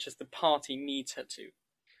as much as the party needs her to.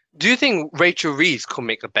 Do you think Rachel Reeves could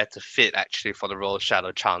make a better fit, actually, for the role of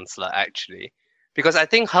shadow chancellor, actually? Because I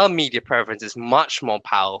think her media preference is much more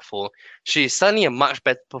powerful. She's certainly a much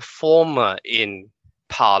better performer in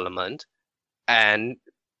Parliament. And,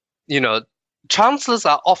 chancellors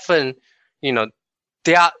are often,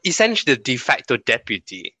 they are essentially the de facto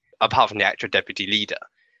deputy, apart from the actual deputy leader.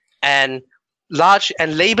 And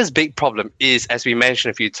Labour's big problem is, as we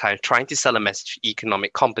mentioned a few times, trying to sell a message of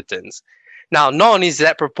economic competence. Now, not only is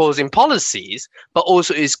that proposing policies, but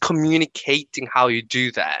also is communicating how you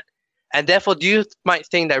do that. And therefore, might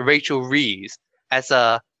think that Rachel Reeves, as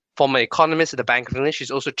a former economist at the Bank of England,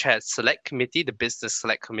 she's also chaired Select Committee, the Business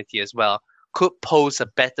Select Committee as well, could pose a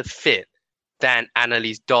better fit than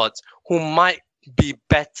Annalise Dodds, who might be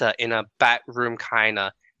better in a backroom kind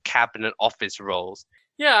of cabinet office roles.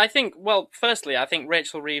 Yeah, firstly, I think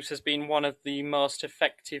Rachel Reeves has been one of the most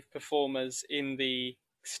effective performers in the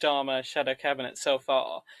Starmer shadow cabinet so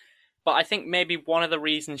far. But I think maybe one of the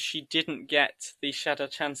reasons she didn't get the shadow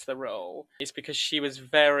chancellor role is because she was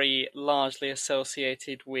very largely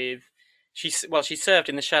associated with she served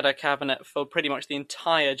in the shadow cabinet for pretty much the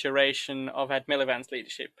entire duration of Ed Miliband's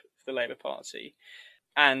leadership of the Labour Party,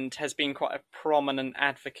 and has been quite a prominent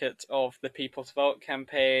advocate of the People's Vote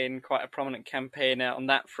campaign, quite a prominent campaigner on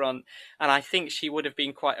that front. And I think she would have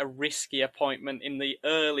been quite a risky appointment in the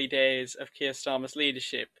early days of Keir Starmer's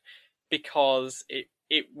leadership, because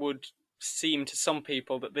it would seem to some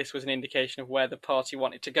people that this was an indication of where the party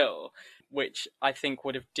wanted to go, which I think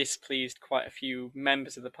would have displeased quite a few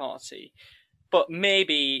members of the party. But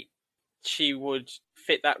maybe she would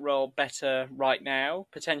fit that role better right now,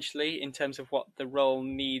 potentially, in terms of what the role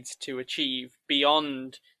needs to achieve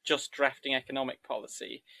beyond just drafting economic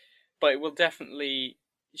policy. But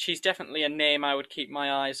she's definitely a name I would keep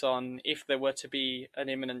my eyes on if there were to be an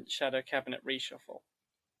imminent shadow cabinet reshuffle.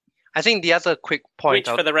 I think the other quick point...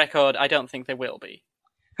 Which, for the record, I don't think there will be.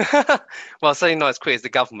 Well, certainly not as quick as the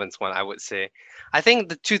government's one, I would say. I think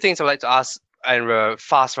the two things I would like to ask, and we're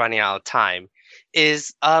fast running out of time,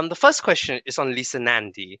 is the first question is on Lisa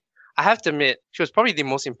Nandy. I have to admit, she was probably the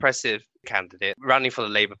most impressive candidate running for the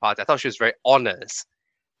Labour Party. I thought she was very honest.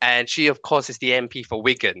 And she, of course, is the MP for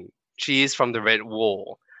Wigan. She is from the Red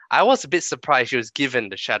Wall. I was a bit surprised she was given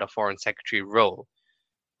the Shadow Foreign Secretary role,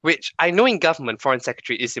 which I know in government, Foreign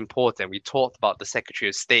Secretary is important. We talked about the Secretary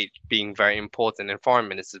of State being very important and Foreign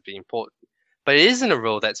Ministers being important. But it isn't a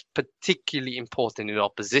role that's particularly important in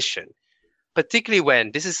opposition, particularly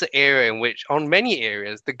when this is the area in which, on many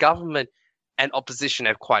areas, the government and opposition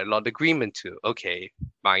have quite a lot of agreement to. Okay,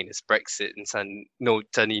 minus Brexit and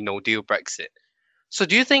certainly no deal Brexit. So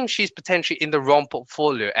do you think she's potentially in the wrong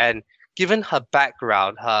portfolio? And given her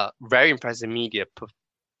background, her very impressive media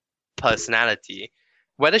personality,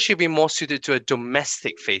 whether she'd be more suited to a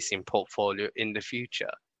domestic-facing portfolio in the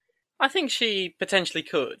future? I think she potentially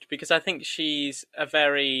could, because I think she's a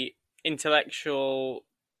very intellectual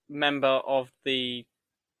member of the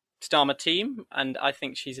Starmer team, and I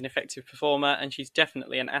think she's an effective performer, and she's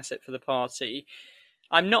definitely an asset for the party.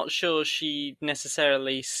 I'm not sure she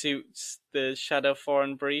necessarily suits the shadow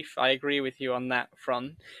foreign brief. I agree with you on that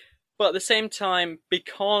front. But at the same time,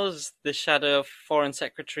 because the shadow foreign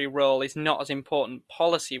secretary role is not as important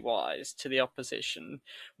policy-wise to the opposition,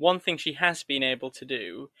 one thing she has been able to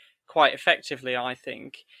do quite effectively, I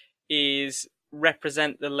think, is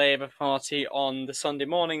represent the Labour Party on the Sunday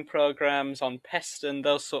morning programmes, on Peston,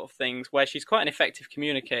 those sort of things, where she's quite an effective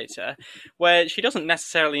communicator, where she doesn't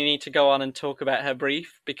necessarily need to go on and talk about her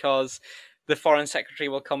brief, because the Foreign Secretary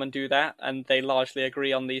will come and do that, and they largely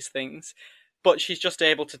agree on these things. But she's just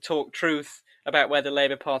able to talk truth about where the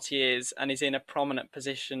Labour Party is, and is in a prominent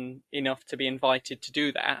position enough to be invited to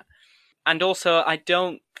do that. And also, I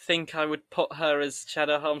don't think I would put her as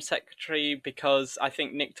Shadow Home Secretary, because I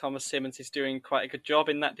think Nick Thomas-Symonds is doing quite a good job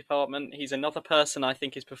in that department. He's another person I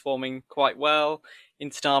think is performing quite well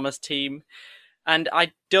in Starmer's team. And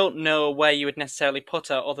I don't know where you would necessarily put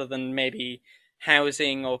her other than maybe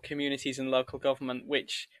housing or communities and local government,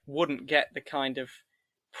 which wouldn't get the kind of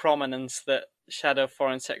prominence that Shadow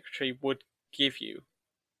Foreign Secretary would give you.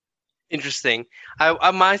 Interesting.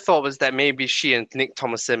 My thought was that maybe she and Nick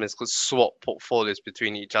Thomas-Symonds could swap portfolios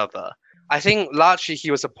between each other. I think largely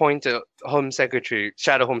he was appointed Home Secretary,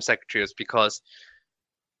 Shadow Home Secretary, because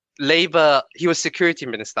Labour, he was Security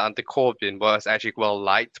Minister under Corbyn, was actually well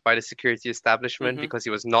liked by the security establishment because he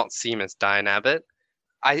was not seen as Diane Abbott.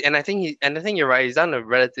 I think you're right. He's done a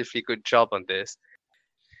relatively good job on this.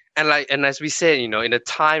 And as we said, in a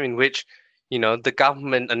time in which the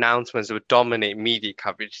government announcements would dominate media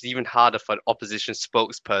coverage, it's even harder for an opposition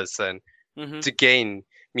spokesperson to gain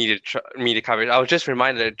media coverage. I was just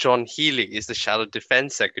reminded that John Healey is the Shadow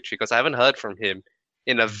Defense Secretary, because I haven't heard from him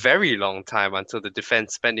in a very long time until the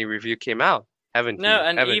Defense Spending Review came out, haven't you? No,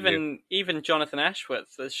 and even Jonathan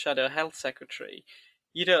Ashworth, the Shadow Health Secretary,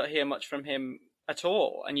 you don't hear much from him at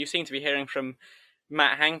all, and you seem to be hearing from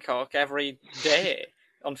Matt Hancock every day.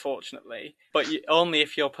 Unfortunately, but only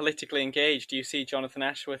if you're politically engaged do you see Jonathan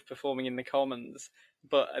Ashworth performing in the Commons,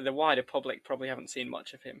 but the wider public probably haven't seen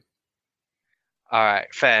much of him. All right,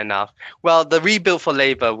 fair enough. Well, the rebuild for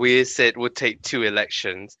Labour, we said, would take 2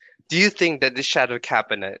 elections. Do you think that the shadow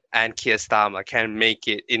cabinet and Keir Starmer can make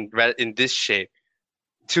it in this shape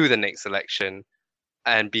to the next election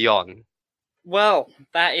and beyond? Well,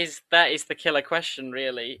 that is the killer question,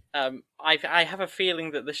 really. I have a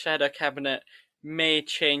feeling that the shadow cabinet may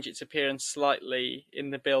change its appearance slightly in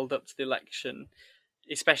the build-up to the election,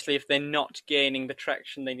 especially if they're not gaining the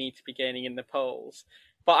traction they need to be gaining in the polls.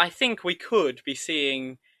 But I think we could be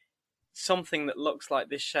seeing something that looks like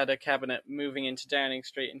this shadow cabinet moving into Downing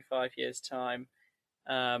Street in 5 years' time,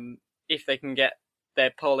 if they can get their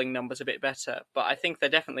polling numbers a bit better. But I think they're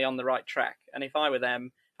definitely on the right track, and if I were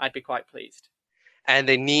them, I'd be quite pleased. And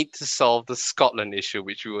they need to solve the Scotland issue,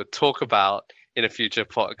 which we will talk about in a future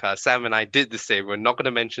podcast. Sam and I did the same. We're not going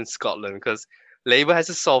to mention Scotland because Labour has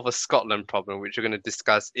to solve a Scotland problem, which we're going to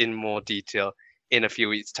discuss in more detail in a few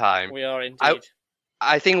weeks' time. We are indeed.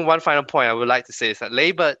 I think one final point I would like to say is that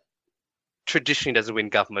Labour traditionally doesn't win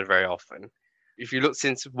government very often. If you look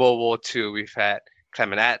since World War II, we've had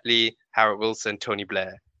Clement Attlee, Harold Wilson, Tony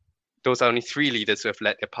Blair. Those are only three leaders who have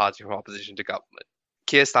led their party from opposition to government.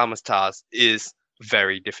 Keir Starmer's task is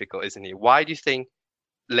very difficult, isn't it? Why do you think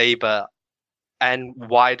Labour and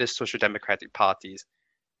why the social democratic parties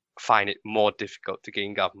find it more difficult to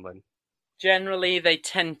gain government? Generally, they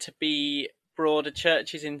tend to be broader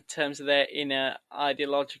churches in terms of their inner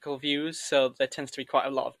ideological views, so there tends to be quite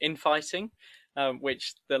a lot of infighting,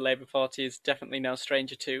 which the Labour Party is definitely no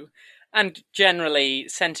stranger to. And generally,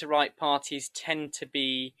 centre-right parties tend to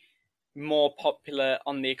be more popular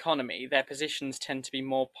on the economy. Their positions tend to be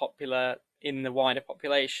more popular in the wider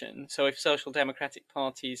population. So if social democratic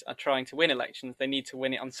parties are trying to win elections, they need to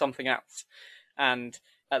win it on something else. And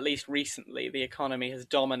at least recently, the economy has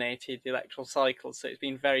dominated the electoral cycle, so it's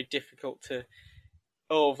been very difficult to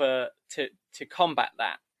combat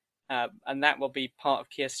that. And that will be part of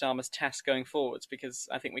Keir Starmer's task going forwards, because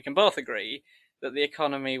I think we can both agree that the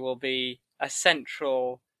economy will be a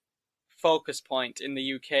central focus point in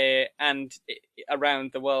the UK and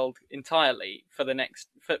around the world entirely for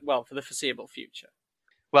the foreseeable future.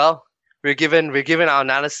 Well, we're given our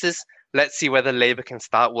analysis. Let's see whether Labour can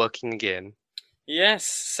start working again. Yes,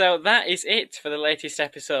 so that is it for the latest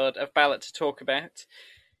episode of Ballot to Talk About.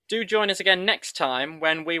 Do join us again next time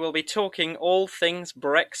when we will be talking all things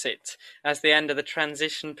Brexit as the end of the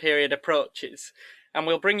transition period approaches. And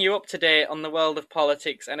we'll bring you up to date on the world of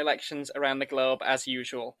politics and elections around the globe as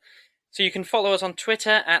usual. So you can follow us on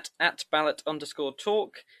Twitter at @ballot_talk,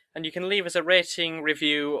 and you can leave us a rating,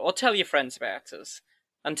 review, or tell your friends about us.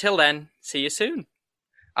 Until then, see you soon.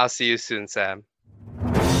 I'll see you soon, Sam.